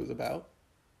see what it was about.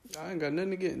 I ain't got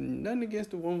nothing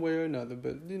against it one way or another,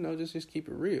 but just keep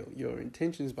it real. Your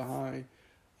intentions behind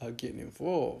getting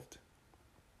involved,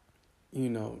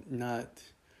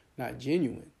 not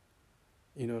genuine.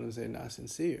 You know what I'm saying? Not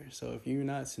sincere. So if you're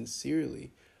not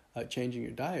sincerely changing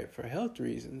your diet for health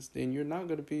reasons, then you're not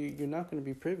going to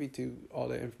be privy to all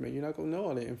that information. You're not going to know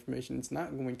all that information. It's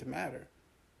not going to matter.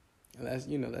 And that's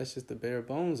just the bare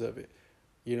bones of it.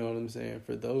 You know what I'm saying?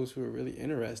 For those who are really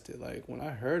interested, like when I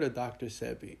heard of Dr.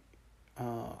 Sebi,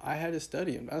 I had to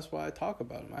study him. That's why I talk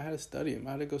about him. I had to study him.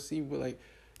 I had to go see what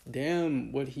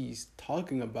he's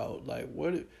talking about. Like,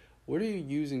 what are you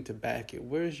using to back it?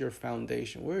 Where's your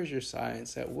foundation? Where's your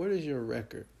science at? What is your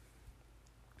record?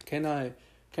 Can I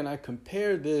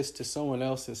compare this to someone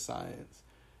else's science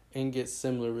and get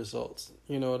similar results?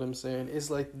 You know what I'm saying? It's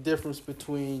like the difference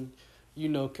between,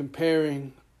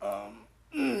 comparing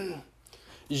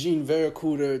Jean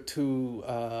Veracruz to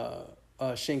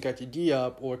Shenkati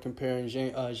Diop, or comparing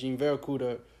Jean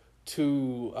Veracruz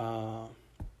to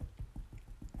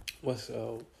what's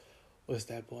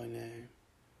that boy name?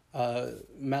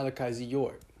 Malachi Z.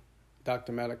 York,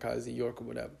 Dr. Malachi Z. York or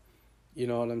whatever. You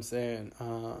know what I'm saying?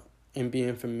 And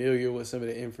being familiar with some of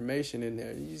the information in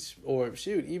there.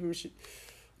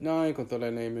 No, I ain't gonna throw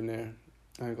that name in there.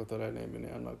 I'm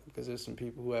not, because there's some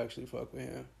people who actually fuck with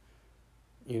him.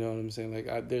 You know what I'm saying?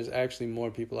 Like, there's actually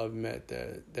more people I've met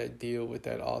that deal with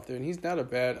that author, and he's not a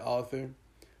bad author.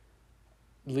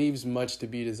 Leaves much to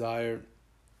be desired,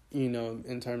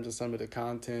 in terms of some of the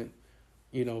content,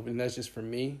 and that's just for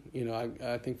me.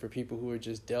 I think for people who are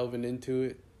just delving into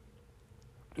it,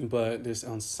 but there's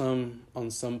on some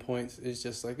points it's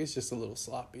just a little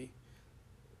sloppy,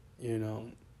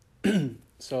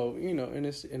 So and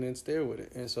it's there with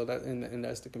it, and so and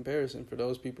that's the comparison for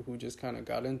those people who just kind of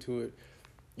got into it,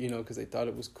 because they thought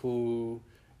it was cool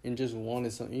and just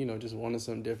wanted something, just wanted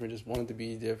something different, just wanted to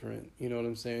be different. You know what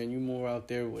I'm saying? You more out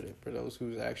there with it. For those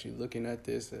who's actually looking at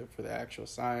this for the actual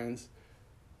science,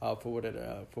 for what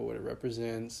it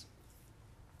represents.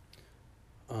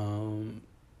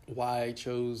 Why I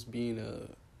chose being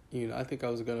I think I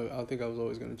was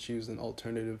always gonna choose an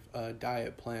alternative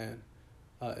diet plan,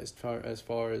 as far as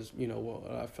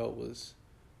what I felt was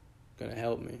gonna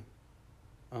help me.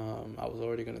 I was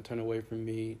already gonna turn away from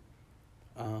meat,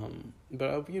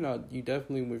 but you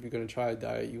definitely, if you're gonna try a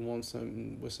diet, you want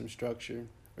something with some structure,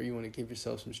 or you want to give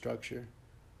yourself some structure,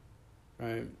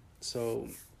 right? So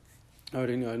I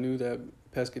already knew. I knew that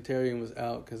pescatarian was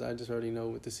out because I just already know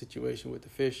what the situation with the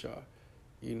fish are.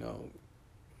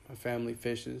 My family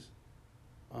fishes.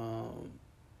 I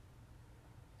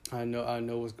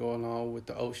know what's going on with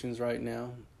the oceans right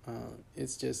now.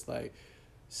 It's just like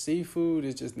seafood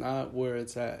is just not where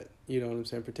it's at. You know what I'm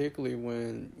saying? Particularly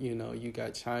when, you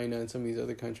got China and some of these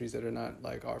other countries that are not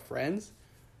like our friends,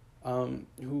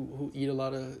 who eat a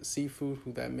lot of seafood,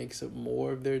 who that makes up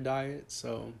more of their diet.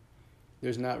 So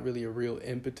there's not really a real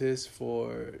impetus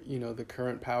for, the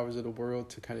current powers of the world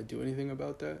to kind of do anything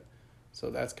about that. So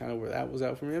that's kind of where that was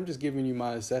out for me. I'm just giving you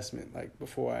my assessment, like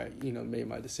before I, made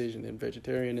my decision in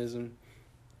vegetarianism.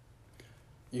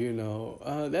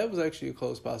 That was actually a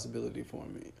close possibility for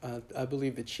me. I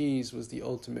believe the cheese was the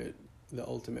ultimate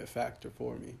factor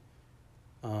for me.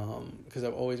 Because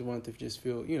I've always wanted to just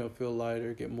feel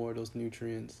lighter, get more of those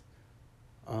nutrients.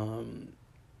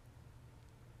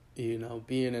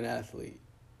 Being an athlete,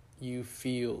 you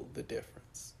feel the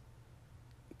difference.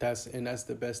 That's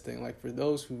the best thing. Like for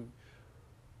those who've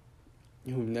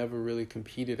never really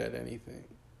competed at anything,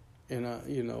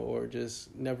 and or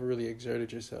just never really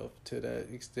exerted yourself to that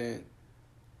extent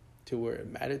to where it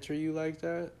mattered to you like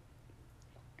that,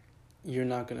 you're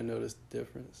not gonna notice the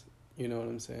difference. You know what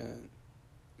I'm saying?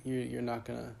 You're not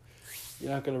gonna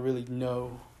really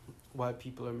know why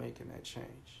people are making that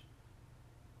change.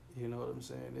 You know what I'm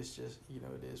saying? It's just,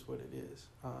 it is what it is.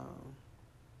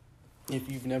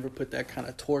 If you've never put that kind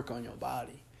of torque on your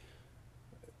body.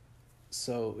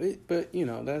 So,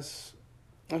 that's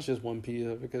just one piece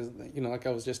of it, because, like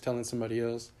I was just telling somebody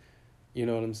else, you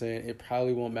know what I'm saying? It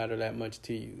probably won't matter that much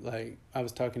to you. Like, I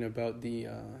was talking about the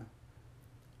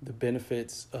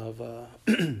benefits of, what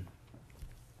do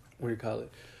you call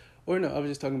it? Or no, I was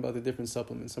just talking about the different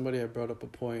supplements. Somebody had brought up a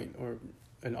point or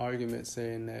an argument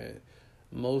saying that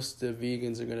most of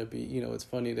vegans are going to be, it's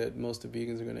funny that most of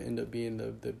vegans are going to end up being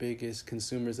the biggest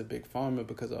consumers of Big Pharma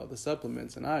because of all the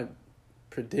supplements. And I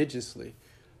prodigiously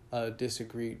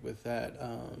disagreed with that.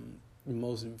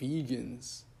 Most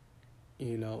vegans,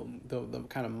 the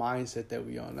kind of mindset that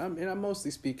we on. And I'm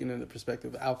mostly speaking in the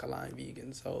perspective of alkaline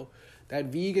vegan. So that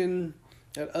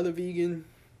other vegan,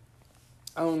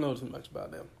 I don't know too much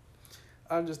about them.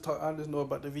 I just know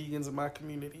about the vegans in my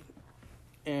community.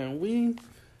 And we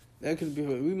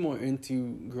more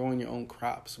into growing your own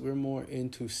crops. We're more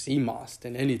into CMOS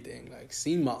than anything. Like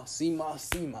CMOS.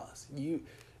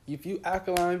 If you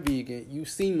alkaline vegan, you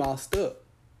CMOSed up.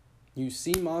 You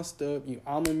CMOSed up, you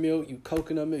almond milk, you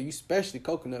coconut milk, you especially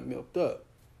coconut milked up.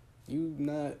 You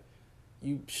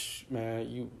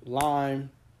lime,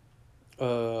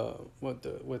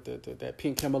 that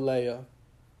pink Himalaya,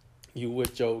 you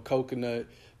with your coconut,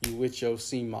 you with your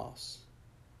CMOS.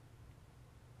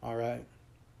 All right?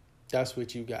 That's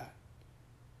what you got.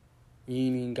 You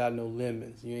ain't even got no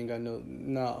lemons. You ain't got no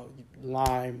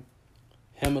lime,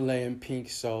 Himalayan pink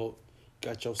salt,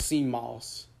 got your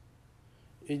CMOS.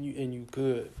 And you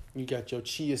good. You got your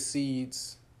chia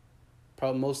seeds,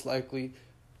 probably most likely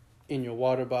in your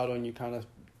water bottle, and you kind of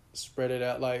spread it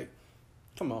out. Like,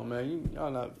 come on, man,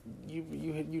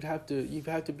 you'd have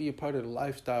to be a part of the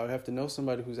lifestyle. You have to know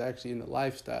somebody who's actually in the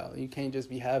lifestyle. You can't just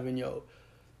be having your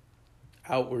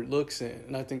outward looks in.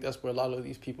 And I think that's where a lot of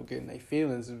these people get in their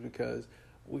feelings, is because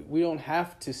we don't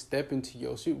have to step into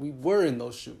your shoes. We were in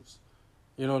those shoes.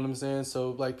 You know what I'm saying?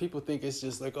 So, like, people think it's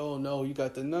just like, oh, no, you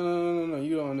got no,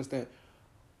 you don't understand.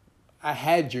 I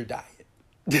had your diet.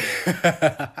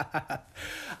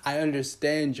 I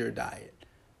understand your diet.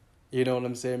 You know what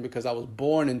I'm saying? Because I was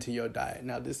born into your diet.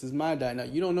 Now, this is my diet. Now,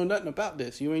 you don't know nothing about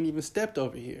this. You ain't even stepped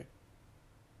over here.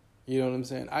 You know what I'm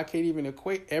saying? I can't even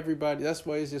equate everybody. That's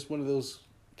why it's just one of those,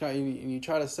 you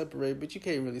try to separate, but you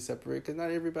can't really separate, because not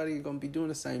everybody is going to be doing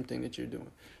the same thing that you're doing.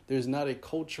 There's not a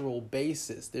cultural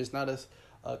basis. There's not a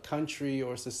country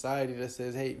or society that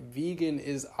says, hey, vegan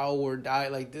is our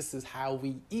diet. Like, this is how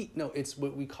we eat. No, it's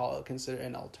what we consider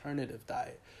an alternative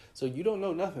diet. So you don't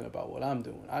know nothing about what I'm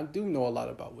doing. I do know a lot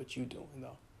about what you're doing,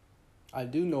 though. I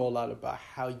do know a lot about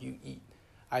how you eat.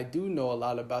 I do know a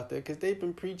lot about that, because they've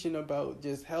been preaching about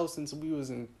just health since we was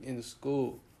in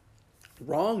school.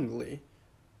 Wrongly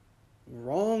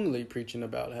preaching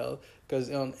about health, because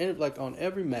on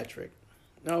every metric,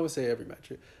 I would say every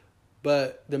metric,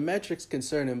 but the metrics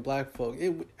concerning black folk,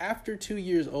 after 2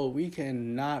 years old, we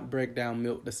cannot break down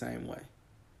milk the same way.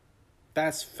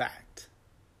 That's fact.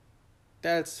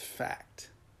 This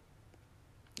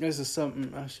is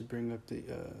something I should bring up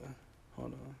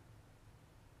hold on.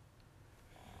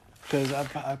 Because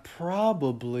I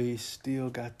probably still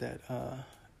got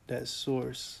that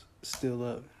source still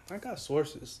up. I got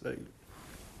sources. Like,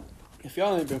 if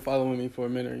y'all ain't been following me for a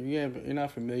minute, you're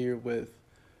not familiar with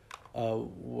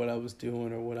what I was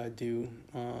doing or what I do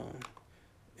on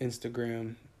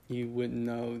Instagram, you wouldn't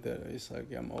know that it's like,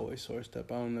 yeah, I'm always sourced up.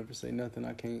 I don't ever say nothing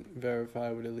I can't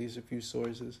verify with at least a few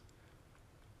sources.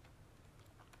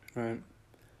 Right?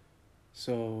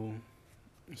 So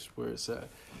that's where it's at.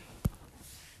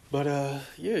 But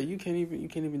yeah, you can't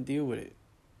even deal with it.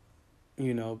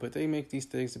 But they make these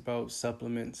things about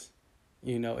supplements,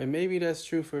 and maybe that's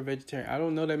true for a vegetarian. I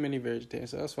don't know that many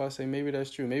vegetarians, so that's why I say maybe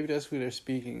that's true. Maybe that's who they're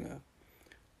speaking of.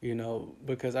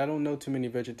 Because I don't know too many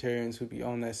vegetarians who be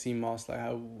on that CMOS like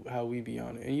how we be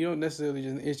on it. And you don't necessarily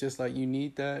it's just like you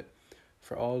need that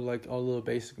for all little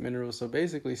basic minerals. So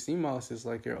basically CMOS is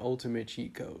like your ultimate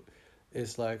cheat code.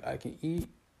 It's like I can eat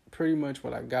pretty much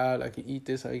what I got. I can eat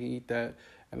this, I can eat that,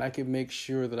 and I can make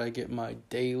sure that I get my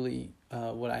daily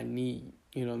what I need.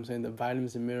 You know what I'm saying? The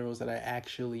vitamins and minerals that I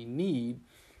actually need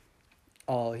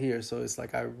all here. So it's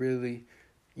like I really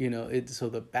so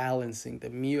the balancing, the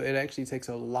meal, it actually takes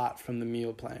a lot from the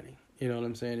meal planning. You know what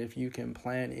I'm saying? If you can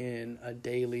plan in a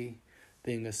daily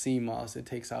thing of CMOS, it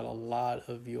takes out a lot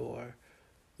of your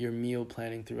your meal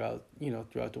planning throughout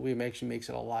the week. It actually makes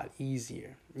it a lot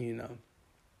easier, and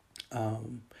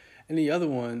the other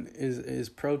one is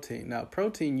protein. Now,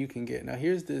 protein you can get. Now,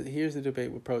 here's the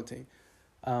debate with protein.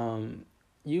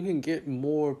 You can get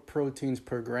more proteins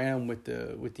per gram with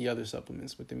the other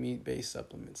supplements, with the meat-based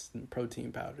supplements and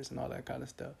protein powders and all that kind of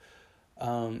stuff.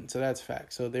 So that's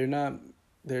fact. So they're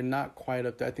not quite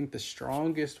up there. I think the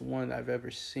strongest one I've ever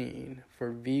seen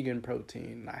for vegan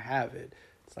protein, I have it.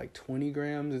 It's like 20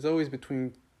 grams. It's always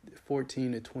between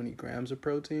 14 to 20 grams of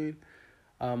protein.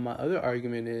 My other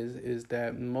argument is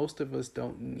that most of us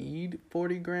don't need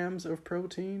 40 grams of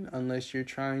protein unless you're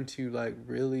trying to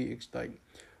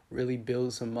really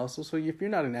build some muscle. So if you're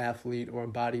not an athlete or a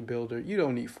bodybuilder, you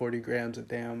don't need 40 grams of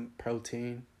damn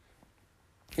protein.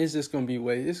 It's just going to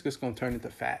it's just going to turn into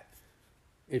fat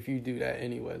if you do that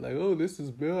anyway. Like, oh, this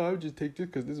is better, I'll just take this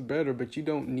because this is better. But you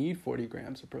don't need 40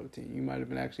 grams of protein. You might have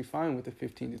been actually fine with the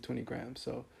 15 to 20 grams.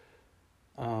 So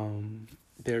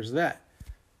there's that.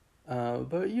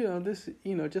 But, this,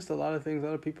 just a lot of things, a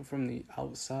lot of people from the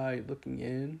outside looking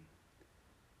in,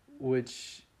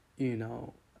 which,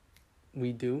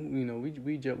 we do,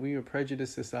 we are a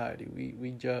prejudiced society.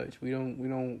 We judge. We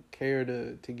don't care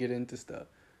to get into stuff.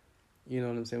 You know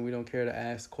what I'm saying? We don't care to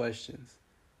ask questions.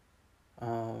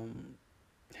 Hell,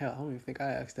 I don't even think I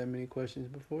asked that many questions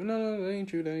before. No, that ain't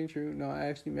true. No, I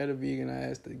actually met a vegan. I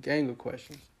asked a gang of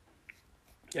questions.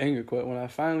 When I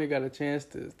finally got a chance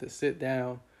to sit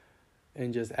down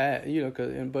and just ask,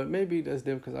 but maybe that's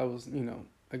different because I was,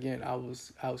 again, I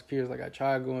was curious. Like, I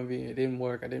tried going vegan, it didn't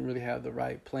work. I didn't really have the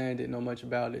right plan, didn't know much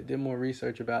about it, did more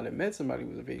research about it, met somebody who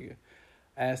was a vegan,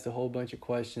 asked a whole bunch of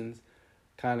questions,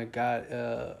 kind of got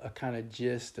a kind of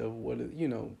gist of what,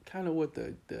 kind of what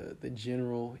the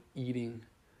general eating,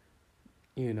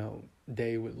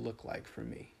 day would look like for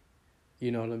me.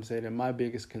 You know what I'm saying? And my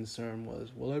biggest concern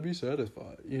was, will I be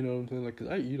satisfied? You know what I'm saying? Like, 'cause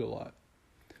I eat a lot.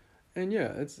 And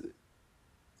yeah, it's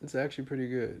actually pretty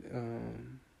good.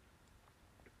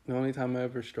 The only time I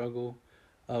ever struggle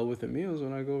with a meal is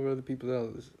when I go over other people's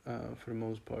houses, for the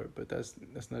most part. But that's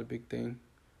not a big thing,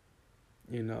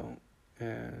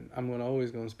 And I'm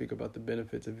always going to speak about the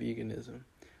benefits of veganism.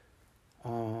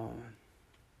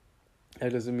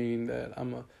 That doesn't mean that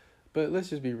but let's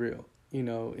just be real.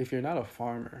 If you're not a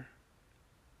farmer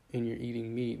and you're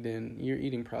eating meat, then you're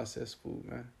eating processed food,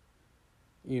 man.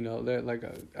 That, like,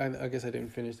 I guess I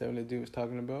didn't finish that when the dude was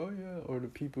talking about, or the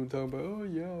people talking about,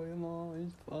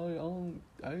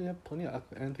 I have plenty of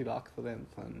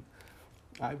antioxidants and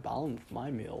I balance my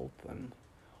meals and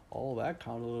all that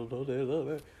kind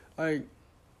of, like,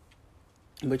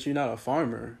 but you're not a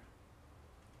farmer.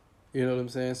 You know what I'm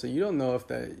saying? So you don't know if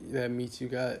that meat you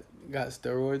got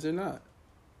steroids or not.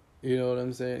 You know what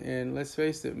I'm saying? And let's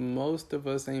face it, most of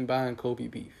us ain't buying Kobe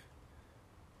beef.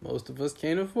 Most of us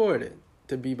can't afford it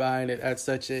to be buying it at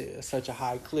such a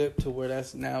high clip to where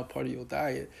that's now part of your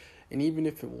diet. And even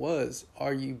if it was,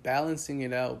 are you balancing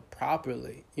it out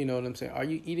properly? You know what I'm saying? Are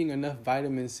you eating enough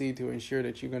vitamin C to ensure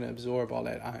that you're going to absorb all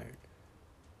that iron?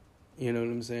 You know what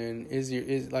I'm saying?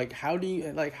 How do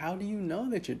you know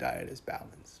that your diet is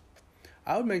balanced?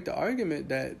 I would make the argument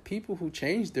that people who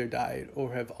change their diet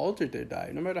or have altered their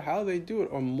diet, no matter how they do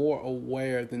it, are more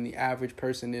aware than the average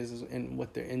person is in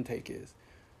what their intake is.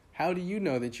 How do you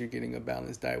know that you're getting a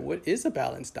balanced diet? What is a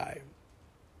balanced diet?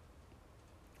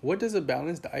 What does a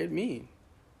balanced diet mean?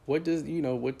 What does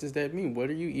that mean? What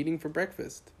are you eating for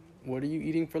breakfast? What are you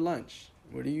eating for lunch?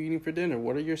 What are you eating for dinner?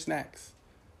 What are your snacks?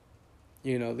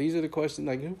 These are the questions,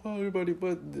 like, well, everybody,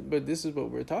 but this is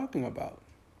what we're talking about.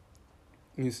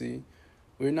 You see,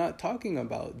 we're not talking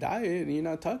about diet, and you're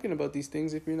not talking about these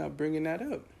things if you're not bringing that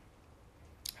up.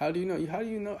 How do you know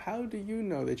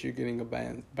that you're getting a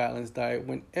balanced diet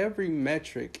when every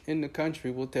metric in the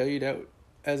country will tell you that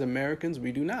as Americans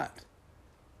we do not?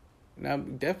 Now,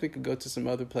 definitely could go to some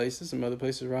other places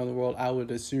around the world. I would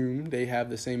assume they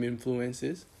have the same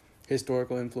influences,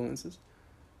 historical influences.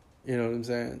 You know what I'm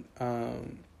saying?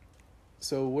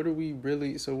 So what are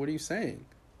you saying?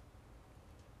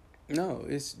 No,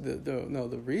 it's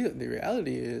the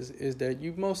reality is that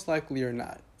you most likely are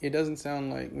not. It doesn't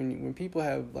sound like when people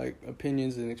have like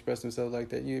opinions and express themselves like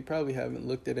that, you probably haven't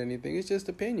looked at anything. It's just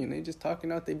opinion. They just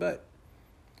talking out their butt.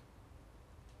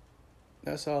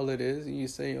 That's all it is. You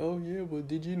say, oh yeah, well,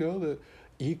 did you know that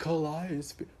E. coli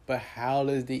is... But how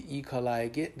does the E.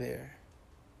 coli get there?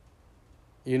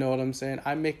 You know what I'm saying?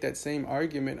 I make that same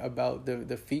argument about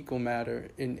the fecal matter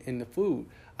in the food.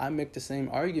 I make the same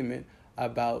argument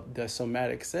about the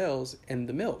somatic cells in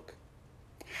the milk.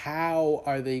 How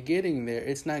are they getting there?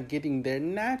 It's not getting there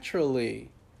naturally.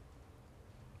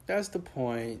 That's the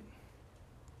point.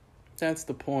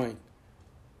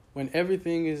 when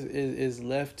everything is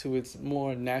left to its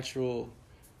more natural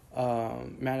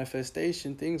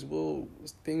manifestation, things will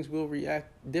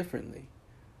react differently.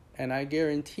 And I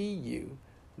guarantee you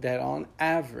that on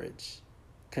average,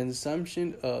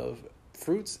 consumption of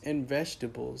fruits and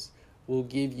vegetables will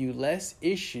give you less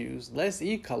issues, less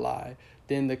E. coli,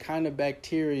 than the kind of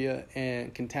bacteria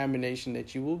and contamination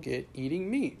that you will get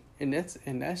eating meat. And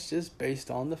that's just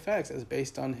based on the facts. That's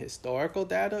based on historical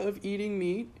data of eating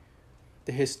meat,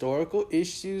 the historical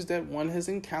issues that one has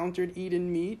encountered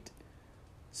eating meat,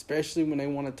 especially when they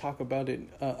want to talk about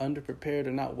it underprepared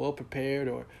or not well prepared,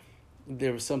 or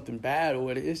there was something bad or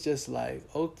whatever. It's just like,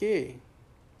 okay,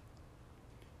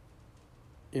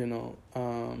 if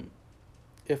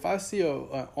I see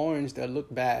an orange that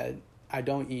look bad, I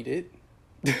don't eat it.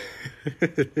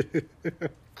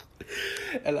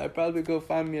 And I probably go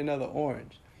find me another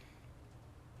orange.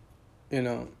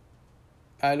 I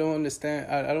don't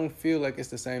understand. I don't feel like it's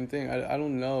the same thing. I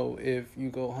don't know if you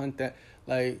go hunt that.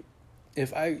 Like,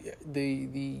 if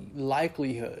the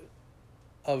likelihood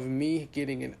of me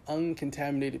getting an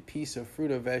uncontaminated piece of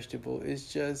fruit or vegetable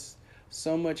is just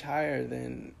so much higher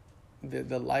than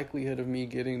the likelihood of me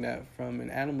getting that from an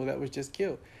animal that was just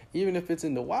killed. Even if it's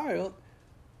in the wild,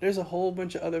 there's a whole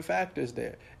bunch of other factors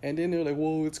there. And then they're like,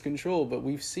 whoa, it's controlled. But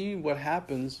we've seen what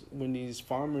happens when these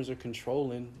farmers are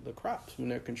controlling the crops, when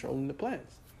they're controlling the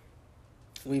plants.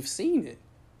 We've seen it.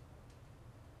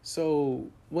 So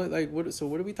what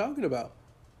are we talking about?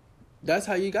 That's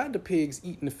how you got the pigs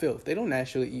eating the filth. They don't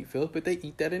naturally eat filth, but they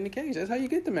eat that in the cage. That's how you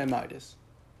get the mammitis.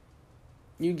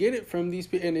 You get it from these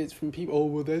people, and it's from people. Oh,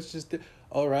 well, that's just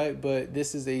all right. But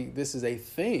this is a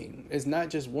thing. It's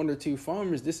not just one or two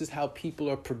farmers. This is how people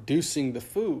are producing the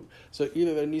food. So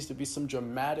either there needs to be some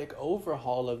dramatic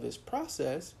overhaul of this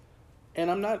process,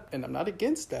 and I'm not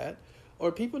against that,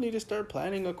 or people need to start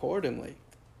planning accordingly.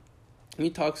 We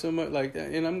talk so much like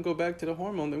that, and I'm going to go back to the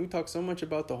hormones, and we talk so much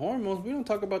about the hormones. We don't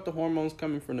talk about the hormones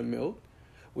coming from the milk.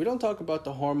 We don't talk about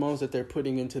the hormones that they're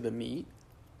putting into the meat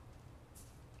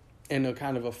and the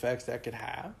kind of effects that could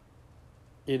have.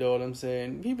 You know what I'm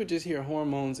saying? People just hear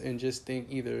hormones and just think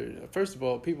first of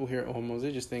all, people hear hormones,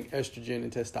 they just think estrogen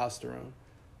and testosterone.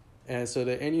 And so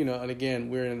and again,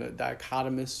 we're in a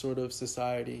dichotomous sort of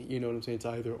society, you know what I'm saying? It's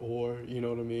either or, you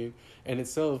know what I mean? And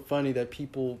it's so funny that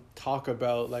people talk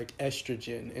about like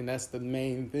estrogen, and that's the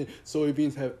main thing.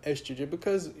 Soybeans have estrogen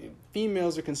because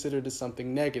females are considered as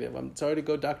something negative. I'm sorry to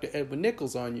go Dr. Edwin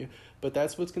Nichols on you, but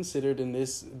that's what's considered in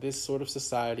this sort of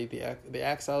society. The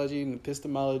axiology and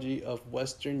epistemology of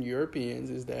Western Europeans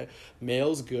is that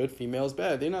male's good, female's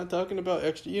bad. They're not talking about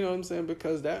extra, you know what I'm saying?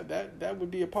 Because that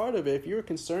would be a part of it. If you're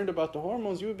concerned about the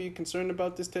hormones, you would be concerned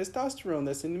about this testosterone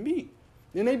that's in the meat.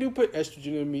 And they do put estrogen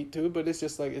in the meat too, but it's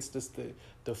just the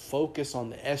focus on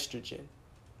the estrogen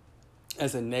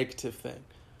as a negative thing.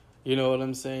 You know what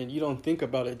I'm saying? You don't think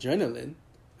about adrenaline.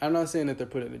 I'm not saying that they're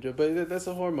putting adrenaline, but that's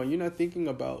a hormone. You're not thinking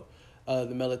about the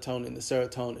melatonin, the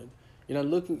serotonin.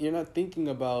 You're not thinking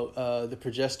about the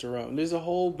progesterone. There's a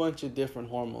whole bunch of different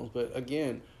hormones. But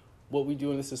again, what we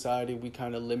do in the society, we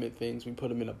kind of limit things. We put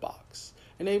them in a box.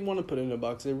 And they want to put it in a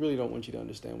box. They really don't want you to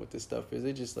understand what this stuff is.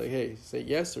 They just like, hey, say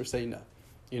yes or say no.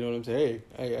 You know what I'm saying?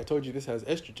 Hey, I told you this has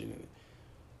estrogen in it.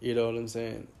 You know what I'm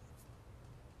saying?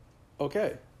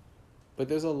 Okay. But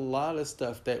there's a lot of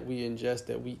stuff that we ingest,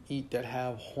 that we eat, that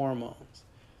have hormones.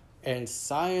 And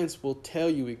science will tell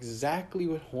you exactly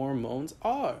what hormones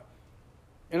are.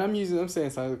 And I'm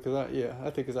saying science because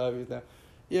I think it's obvious now.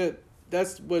 Yeah,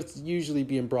 that's what's usually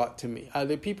being brought to me.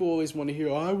 People always want to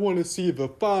hear, I want to see the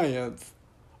science.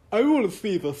 I want to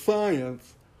see the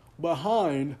science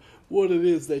behind what it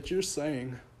is that you're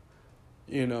saying,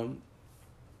 and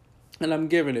I'm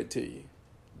giving it to you.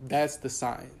 That's the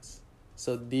science.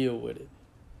 So deal with it.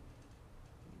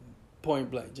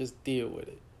 Point blank, just deal with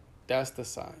it. That's the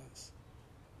science.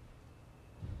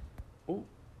 Oh,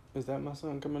 is that my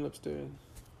son coming upstairs?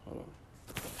 Hold on.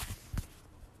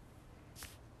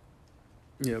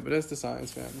 Yeah, but that's the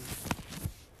science, family.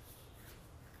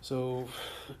 So,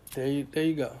 there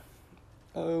you go.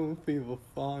 I don't feel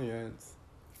science.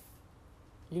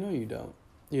 You know you don't.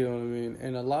 You know what I mean?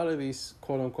 And a lot of these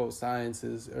quote-unquote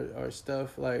sciences are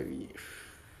stuff like...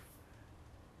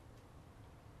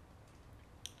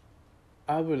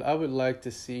 I would like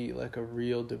to see like a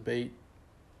real debate,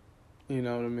 you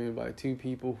know what I mean, by two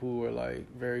people who are like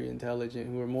very intelligent,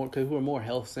 who are more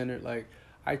health-centered. Like,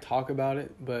 I talk about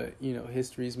it, but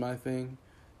history is my thing.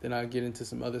 Then I get into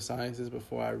some other sciences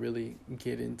before I really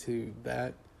get into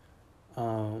that.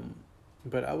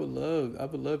 But I would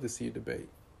love to see a debate,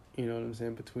 you know what I'm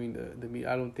saying, between the meat.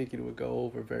 I don't think it would go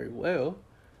over very well.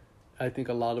 I think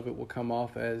a lot of it will come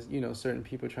off as, certain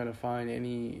people trying to find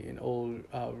an old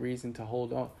reason to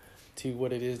hold on to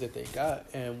what it is that they got.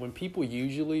 And when people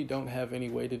usually don't have any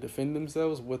way to defend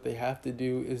themselves, what they have to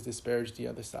do is disparage the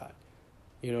other side.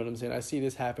 You know what I'm saying? I see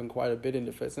this happen quite a bit in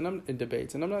debates,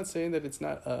 and I'm not saying that it's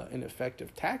not an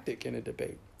effective tactic in a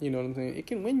debate. You know what I'm saying? It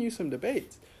can win you some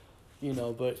debates,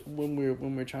 but when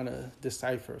we're trying to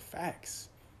decipher facts,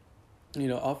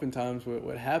 oftentimes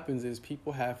what happens is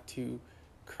people have to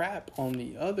crap on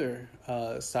the other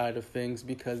side of things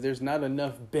because there's not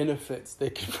enough benefits they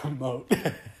can promote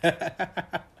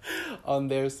on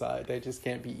their side. They just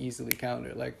can't be easily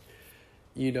countered. Like,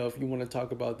 if you want to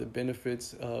talk about the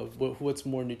benefits of what's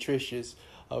more nutritious,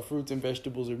 fruits and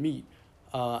vegetables or meat,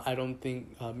 I don't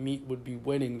think meat would be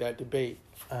winning that debate.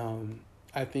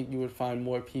 I think you would find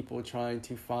more people trying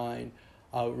to find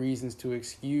reasons to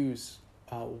excuse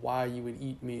why you would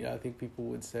eat meat. I think people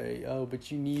would say, oh,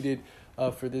 but you need it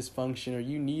for this function, or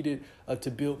you need it to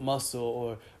build muscle,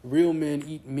 or real men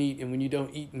eat meat, and when you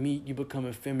don't eat meat, you become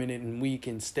effeminate and weak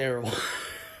and sterile.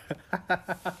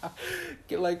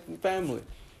 Get like family.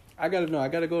 I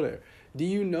gotta go there. Do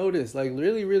you notice, like,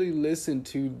 really, really listen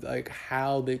to, like,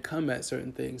 how they come at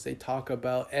certain things? They talk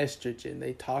about estrogen.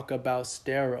 They talk about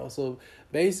sterile. So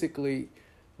basically,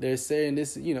 they're saying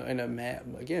this, and a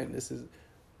man, again, this is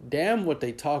damn what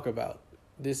they talk about.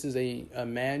 This is a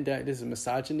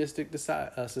misogynistic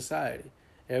society.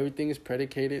 Everything is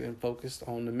predicated and focused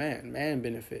on the man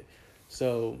benefit.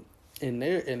 So in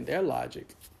their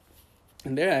logic,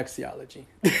 in their axiology,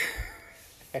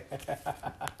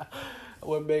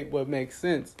 what makes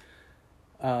sense.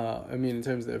 In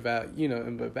terms of their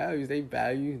value, but values, they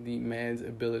value the man's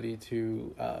ability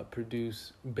to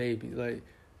produce babies, like,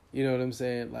 you know what I'm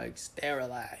saying, like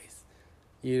sterilize.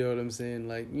 You know what I'm saying,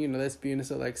 like, that's being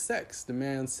like sex, the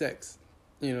man's sex.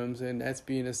 You know what I'm saying, that's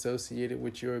being associated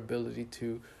with your ability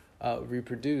to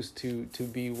reproduce, to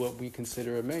be what we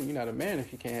consider a man. You're not a man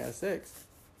if you can't have sex.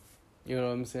 You know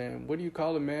what I'm saying? What do you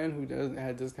call a man who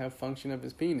doesn't have function of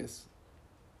his penis?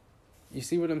 You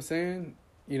see what I'm saying?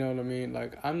 You know what I mean?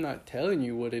 Like, I'm not telling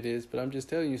you what it is, but I'm just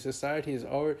telling you society is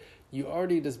you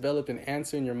already developed an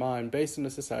answer in your mind based on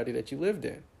the society that you lived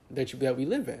in, that we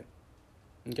live in.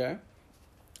 Okay?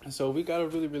 So we got to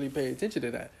really, really pay attention to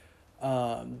that.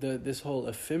 This whole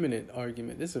effeminate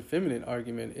argument, is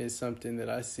something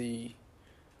that I see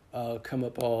come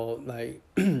up all, like,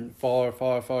 far,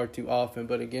 far, far too often.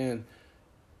 But again,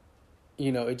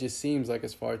 it just seems like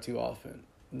it's far too often.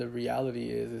 The reality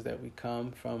is that we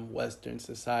come from Western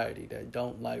society that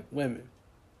don't like women.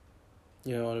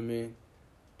 You know what I mean?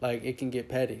 Like, it can get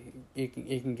petty. It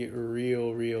can get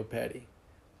real, real petty.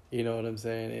 You know what I'm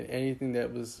saying? And anything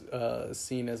that was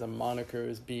seen as a moniker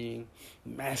as being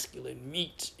masculine,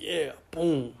 meat, yeah,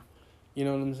 boom. You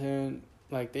know what I'm saying?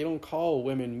 Like, they don't call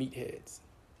women meatheads.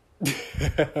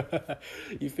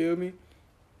 You feel me?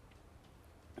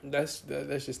 That's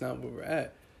just not where we're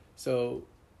at. So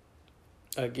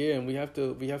again, we have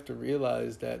to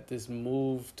realize that this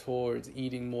move towards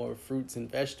eating more fruits and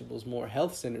vegetables, more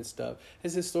health-centered stuff,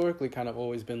 has historically kind of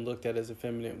always been looked at as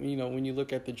effeminate. When you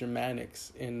look at the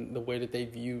Germanics and the way that they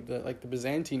view the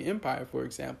Byzantine Empire, for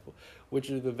example, which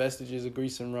are the vestiges of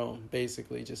Greece and Rome,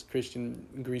 basically just Christian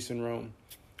Greece and Rome.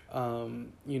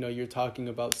 You're talking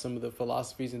about some of the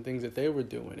philosophies and things that they were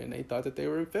doing, and they thought that they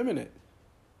were effeminate.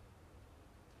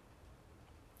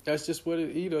 That's just what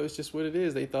it's just what it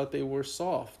is. They thought they were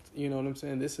soft. You know what I'm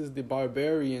saying? This is the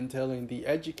barbarian telling the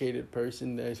educated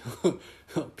person that,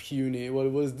 puny,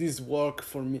 what was this work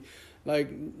for me?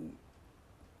 Like,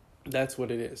 that's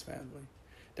what it is, family.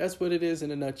 That's what it is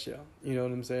in a nutshell. You know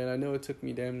what I'm saying? I know it took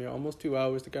me damn near almost 2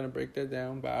 hours to kind of break that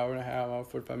down, by hour and a half, hour,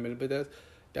 45 minutes, but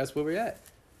that's where we're at.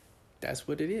 That's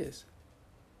what it is.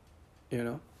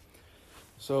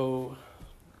 So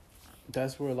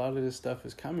that's where a lot of this stuff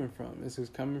is coming from. This is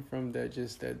coming from that,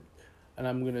 and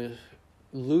I'm going to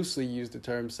loosely use the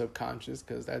term subconscious,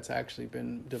 because that's actually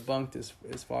been debunked as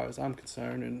far as I'm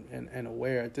concerned and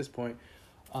aware at this point.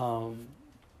 But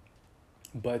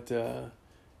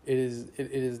it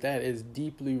is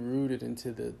deeply rooted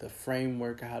into the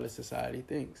framework of how the society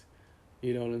thinks.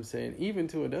 You know what I'm saying? Even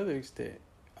to another extent.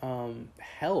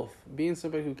 Health, being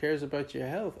somebody who cares about your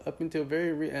health, up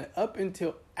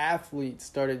until athletes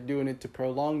started doing it to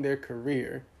prolong their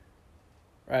career,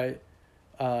 right?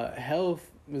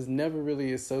 Health was never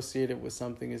really associated with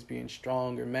something as being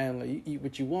strong or manly. You eat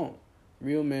what you want.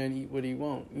 Real men eat what he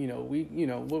want. Real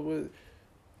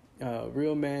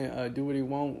man do what he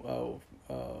want.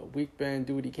 Weak man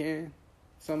do what he can.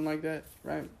 Something like that,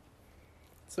 right?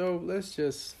 So let's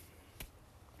just,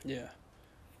 yeah.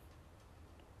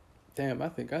 Damn, I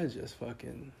think I just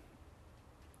fucking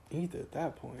either at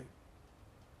that point.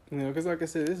 You know, because like I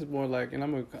said, this is more like, and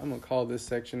I'm gonna call this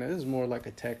section, this is more like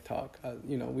a tech talk.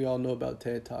 You know, we all know about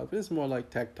TED Talk, but it's more like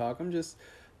tech talk. I'm just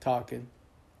talking,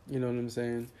 you know what I'm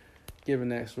saying, giving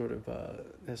that sort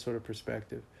of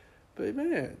perspective. But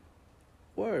man,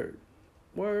 word.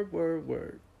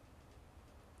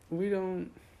 We don't.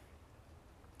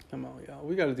 Come on, y'all.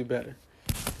 We got to do better.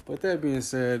 But that being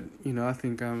said, you know, I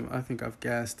think I've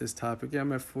gassed this topic. Yeah,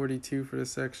 I'm at 42 for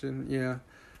this section. Yeah.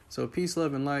 So peace,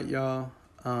 love, and light, y'all.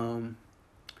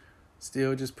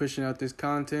 Still just pushing out this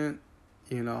content.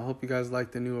 You know, I hope you guys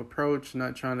like the new approach.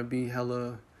 Not trying to be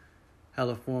hella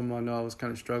formal. I know I was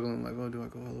kind of struggling. Like, oh, do I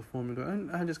go hella formal?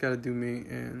 I just got to do me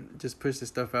and just push this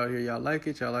stuff out here. Y'all like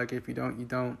it. Y'all like it. If you don't, you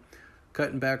don't.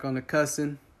 Cutting back on the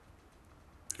cussing.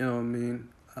 You know what I mean?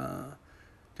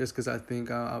 Just because I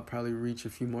think I'll probably reach a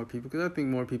few more people. Because I think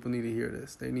more people need to hear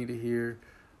this. They need to hear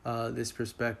this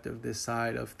perspective, this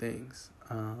side of things.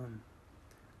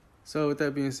 So with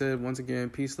that being said, once again,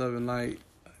 peace, love, and light.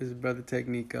 This is Brother Tekh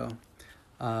Nico.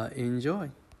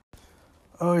 Enjoy.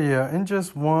 Oh, yeah. And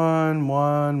just one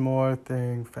more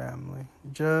thing, family.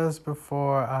 Just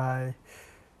before I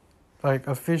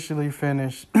officially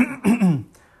finish,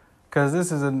 because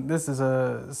this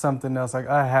is something else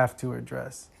I have to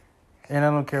address. And I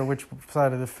don't care which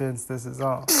side of the fence this is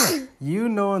on. You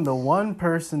knowing the one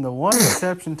person, the one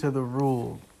exception to the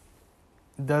rule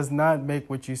does not make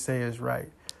what you say is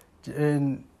right.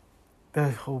 And,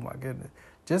 oh my goodness.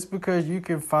 Just because you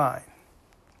can find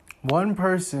one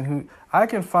person who, I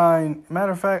can find,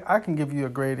 matter of fact, I can give you a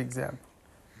great example.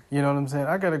 You know what I'm saying?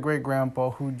 I got a great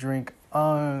grandpa who drink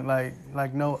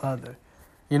like no other.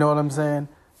 You know what I'm saying?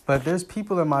 But there's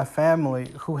people in my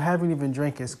family who haven't even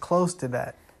drank as close to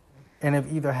that and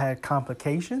have either had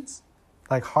complications,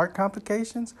 like heart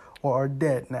complications, or are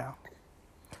dead now.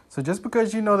 So just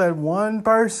because you know that one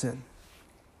person,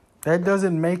 that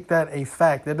doesn't make that a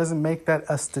fact. That doesn't make that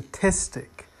a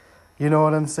statistic. You know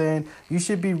what I'm saying? You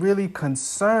should be really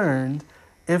concerned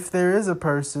if there is a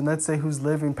person, let's say, who's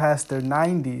living past their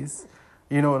 90s,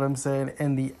 you know what I'm saying,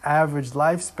 and the average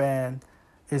lifespan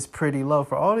is pretty low.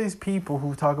 For all these people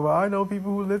who talk about, I know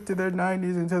people who live to their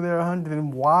 90s until they're 100,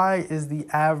 and why is the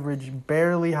average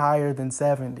barely higher than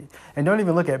 70? And don't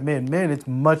even look at men. Men, it's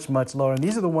much, much lower. And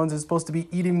these are the ones that are supposed to be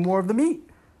eating more of the meat.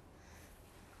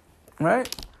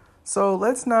 Right? So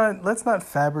let's not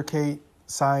fabricate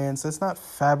science. Let's not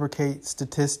fabricate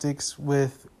statistics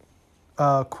with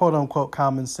quote unquote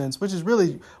common sense, which is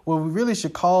really what we really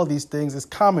should call these things is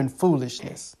common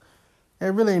foolishness.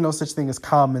 There really ain't no such thing as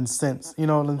common sense. You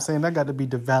know what I'm saying? That got to be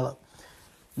developed.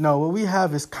 No, what we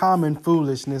have is common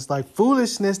foolishness, like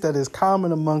foolishness that is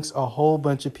common amongst a whole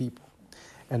bunch of people.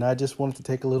 And I just wanted to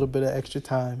take a little bit of extra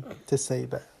time to say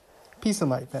that. Peace and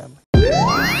light, family. Tekh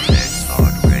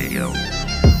Talk Radio.